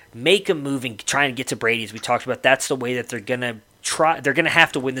to make a move and try and get to Brady, as we talked about. That's the way that they're going to they're going to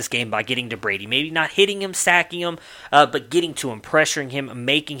have to win this game by getting to Brady. Maybe not hitting him, sacking him, but getting to him, pressuring him,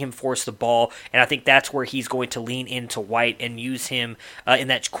 making him force the ball. And I think that's where he's going to lean into White and use him in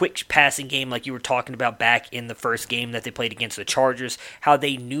that quick passing game like you were talking about back in the first game that they played against the Chargers, how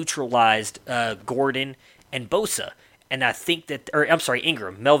they neutralized Gordon and Bosa. And I think that,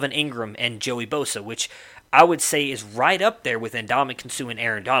 Melvin Ingram and Joey Bosa, which I would say is right up there with Ndamukong Suh and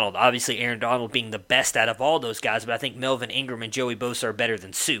Aaron Donald. Obviously, Aaron Donald being the best out of all those guys, but I think Melvin Ingram and Joey Bosa are better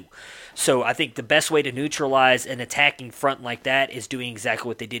than Suh. So I think the best way to neutralize an attacking front like that is doing exactly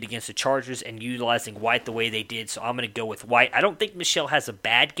what they did against the Chargers and utilizing White the way they did. So I'm going to go with White. I don't think Michel has a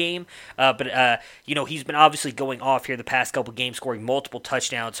bad game, but he's been obviously going off here the past couple games, scoring multiple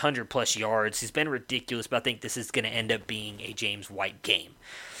touchdowns, 100+ yards. He's been ridiculous, but I think this is going to end up being a James White game.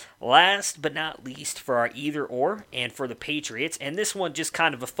 Last but not least for our either or and for the Patriots, and this one just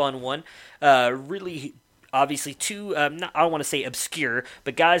kind of a fun one, really obviously two, I don't want to say obscure,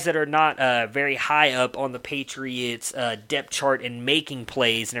 but guys that are not very high up on the Patriots depth chart and making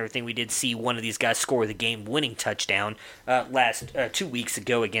plays and everything. We did see one of these guys score the game-winning touchdown last 2 weeks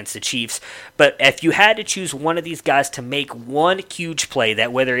ago against the Chiefs. But if you had to choose one of these guys to make one huge play,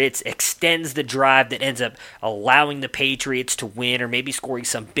 that whether it extends the drive that ends up allowing the Patriots to win or maybe scoring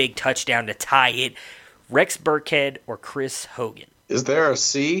some big touchdown to tie it, Rex Burkhead or Chris Hogan? Is there a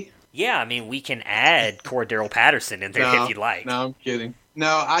C? Yeah, I mean, we can add Cordero Patterson in there if you'd like. No, I'm kidding.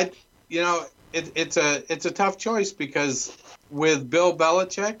 No, it's a tough choice because with Bill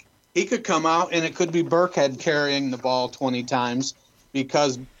Belichick, he could come out and it could be Burkhead carrying the ball 20 times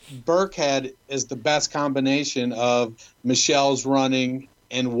because Burkhead is the best combination of Michel's running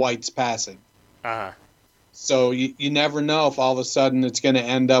and White's passing. Uh-huh. So you never know if all of a sudden it's going to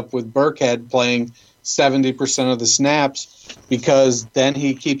end up with Burkhead playing 70% of the snaps because then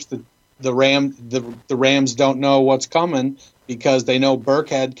he keeps the Rams don't know what's coming because they know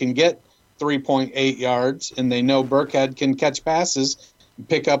Burkhead can get 3.8 yards and they know Burkhead can catch passes and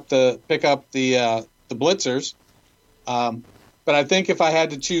pick up the blitzers. But I think if I had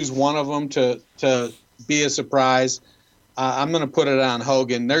to choose one of them to be a surprise, I'm going to put it on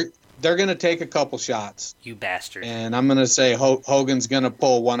Hogan. they're going to take a couple shots. You bastard. And I'm going to say Hogan's going to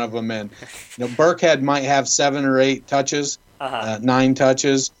pull one of them in. Burkhead might have 7 or 8 touches, 9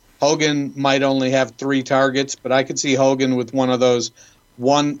 touches. Hogan might only have 3 targets, but I could see Hogan with one of those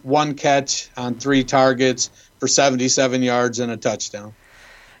one catch on 3 targets for 77 yards and a touchdown.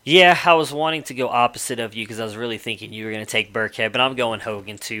 Yeah, I was wanting to go opposite of you because I was really thinking you were going to take Burkhead, but I'm going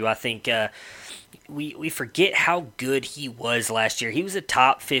Hogan too. I think we forget how good he was last year. He was a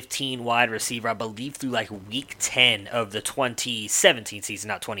top 15 wide receiver, I believe, through like week 10 of the 2017 season,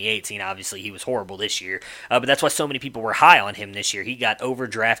 not 2018. Obviously, he was horrible this year, but that's why so many people were high on him this year. He got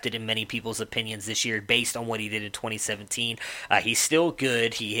overdrafted in many people's opinions this year based on what he did in 2017. He's still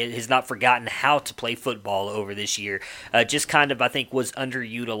good. He has not forgotten how to play football over this year. Just kind of, I think, was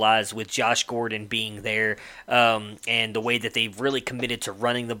underutilized with Josh Gordon being there and the way that they've really committed to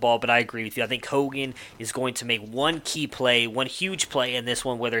running the ball. But I agree with you. I think Hogan is going to make one key play, one huge play in this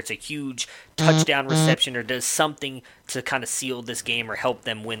one, whether it's a huge touchdown reception or does something to kind of seal this game or help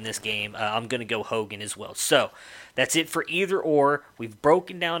them win this game. I'm going to go Hogan as well. So that's it for either or. We've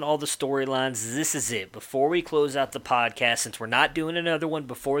broken down all the storylines. This is it. Before we close out the podcast, since we're not doing another one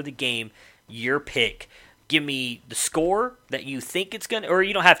before the game, your pick. Give me the score that you think it's going to, or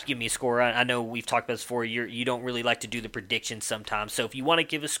you don't have to give me a score. I know we've talked about this before. You don't really like to do the predictions sometimes. So if you want to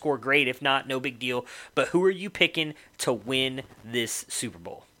give a score, great. If not, no big deal. But who are you picking to win this Super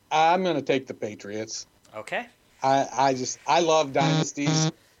Bowl? I'm going to take the Patriots. Okay. I love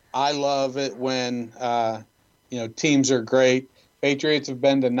dynasties. I love it when, teams are great. Patriots have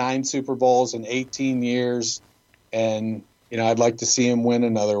been to 9 Super Bowls in 18 years. And, I'd like to see them win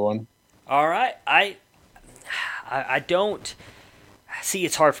another one. All right. I don't see.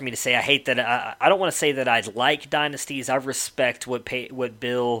 It's hard for me to say. I hate that. I don't want to say that I like dynasties. I respect what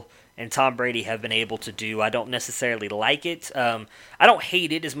Bill and Tom Brady have been able to do. I don't necessarily like it. I don't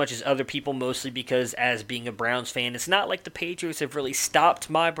hate it as much as other people, mostly because as being a Browns fan, it's not like the Patriots have really stopped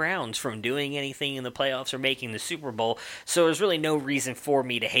my Browns from doing anything in the playoffs or making the Super Bowl. So there's really no reason for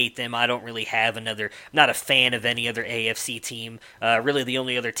me to hate them. I don't really have not a fan of any other AFC team. Really the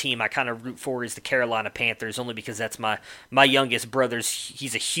only other team I kind of root for is the Carolina Panthers, only because that's my youngest brother's.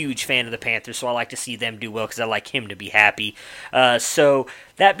 He's a huge fan of the Panthers, so I like to see them do well because I like him to be happy. So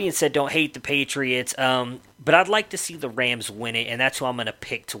that being said, don't hate the Patriots, but I'd like to see the Rams win it, and that's who I'm going to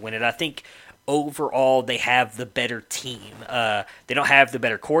pick to win it. I think overall they have the better team. They don't have the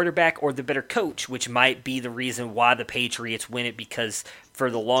better quarterback or the better coach, which might be the reason why the Patriots win it, because for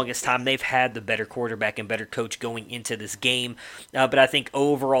the longest time they've had the better quarterback and better coach going into this game. But I think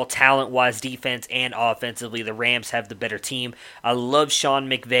overall, talent-wise, defense and offensively, the Rams have the better team. I love Sean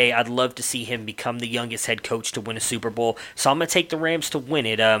McVay. I'd love to see him become the youngest head coach to win a Super Bowl. So I'm going to take the Rams to win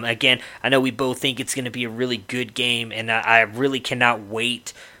it. Again, I know we both think it's going to be a really good game, and I really cannot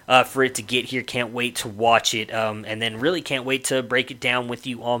wait for it to get here. Can't wait to watch it, and then really can't wait to break it down with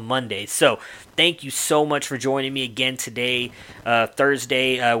you on Monday. So thank you so much for joining me again today,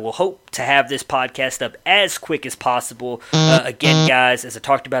 Thursday. We'll hope to have this podcast up as quick as possible. Again, guys, as I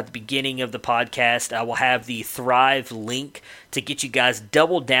talked about at the beginning of the podcast, I will have the Thrive link to get you guys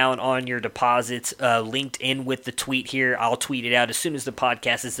double down on your deposits linked in with the tweet here. I'll tweet it out as soon as the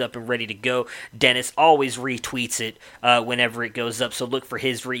podcast is up and ready to go. Dennis always retweets it whenever it goes up, so look for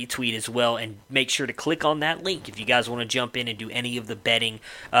his retweet as well, and make sure to click on that link if you guys want to jump in and do any of the betting,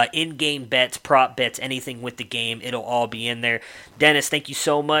 in-game bets, prop bets, anything with the game. It'll all be in there. Dennis, thank you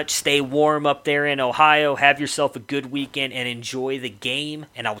so much. Stay warm up there in Ohio. Have yourself a good weekend and enjoy the game,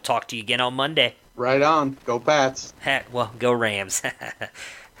 and I will talk to you again on Monday. Right on. Go Pats. Well, go Rams.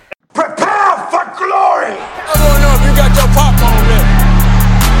 Prepare for glory! I don't know if you got your popcorn ready.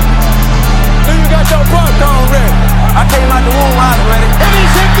 Do you got your popcorn ready? I came out the womb, I was ready. And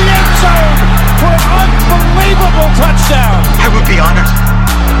he's hit the end zone for an unbelievable touchdown. I would be honored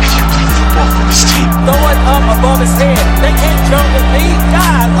if you played football for this team. Throw it up above his head. They can't jump with me.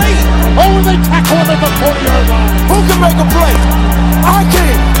 Golly. Oh, they tackle him at the 40-yard line. Who can make a play? I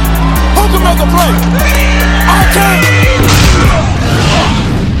can. Who can make a play? I can.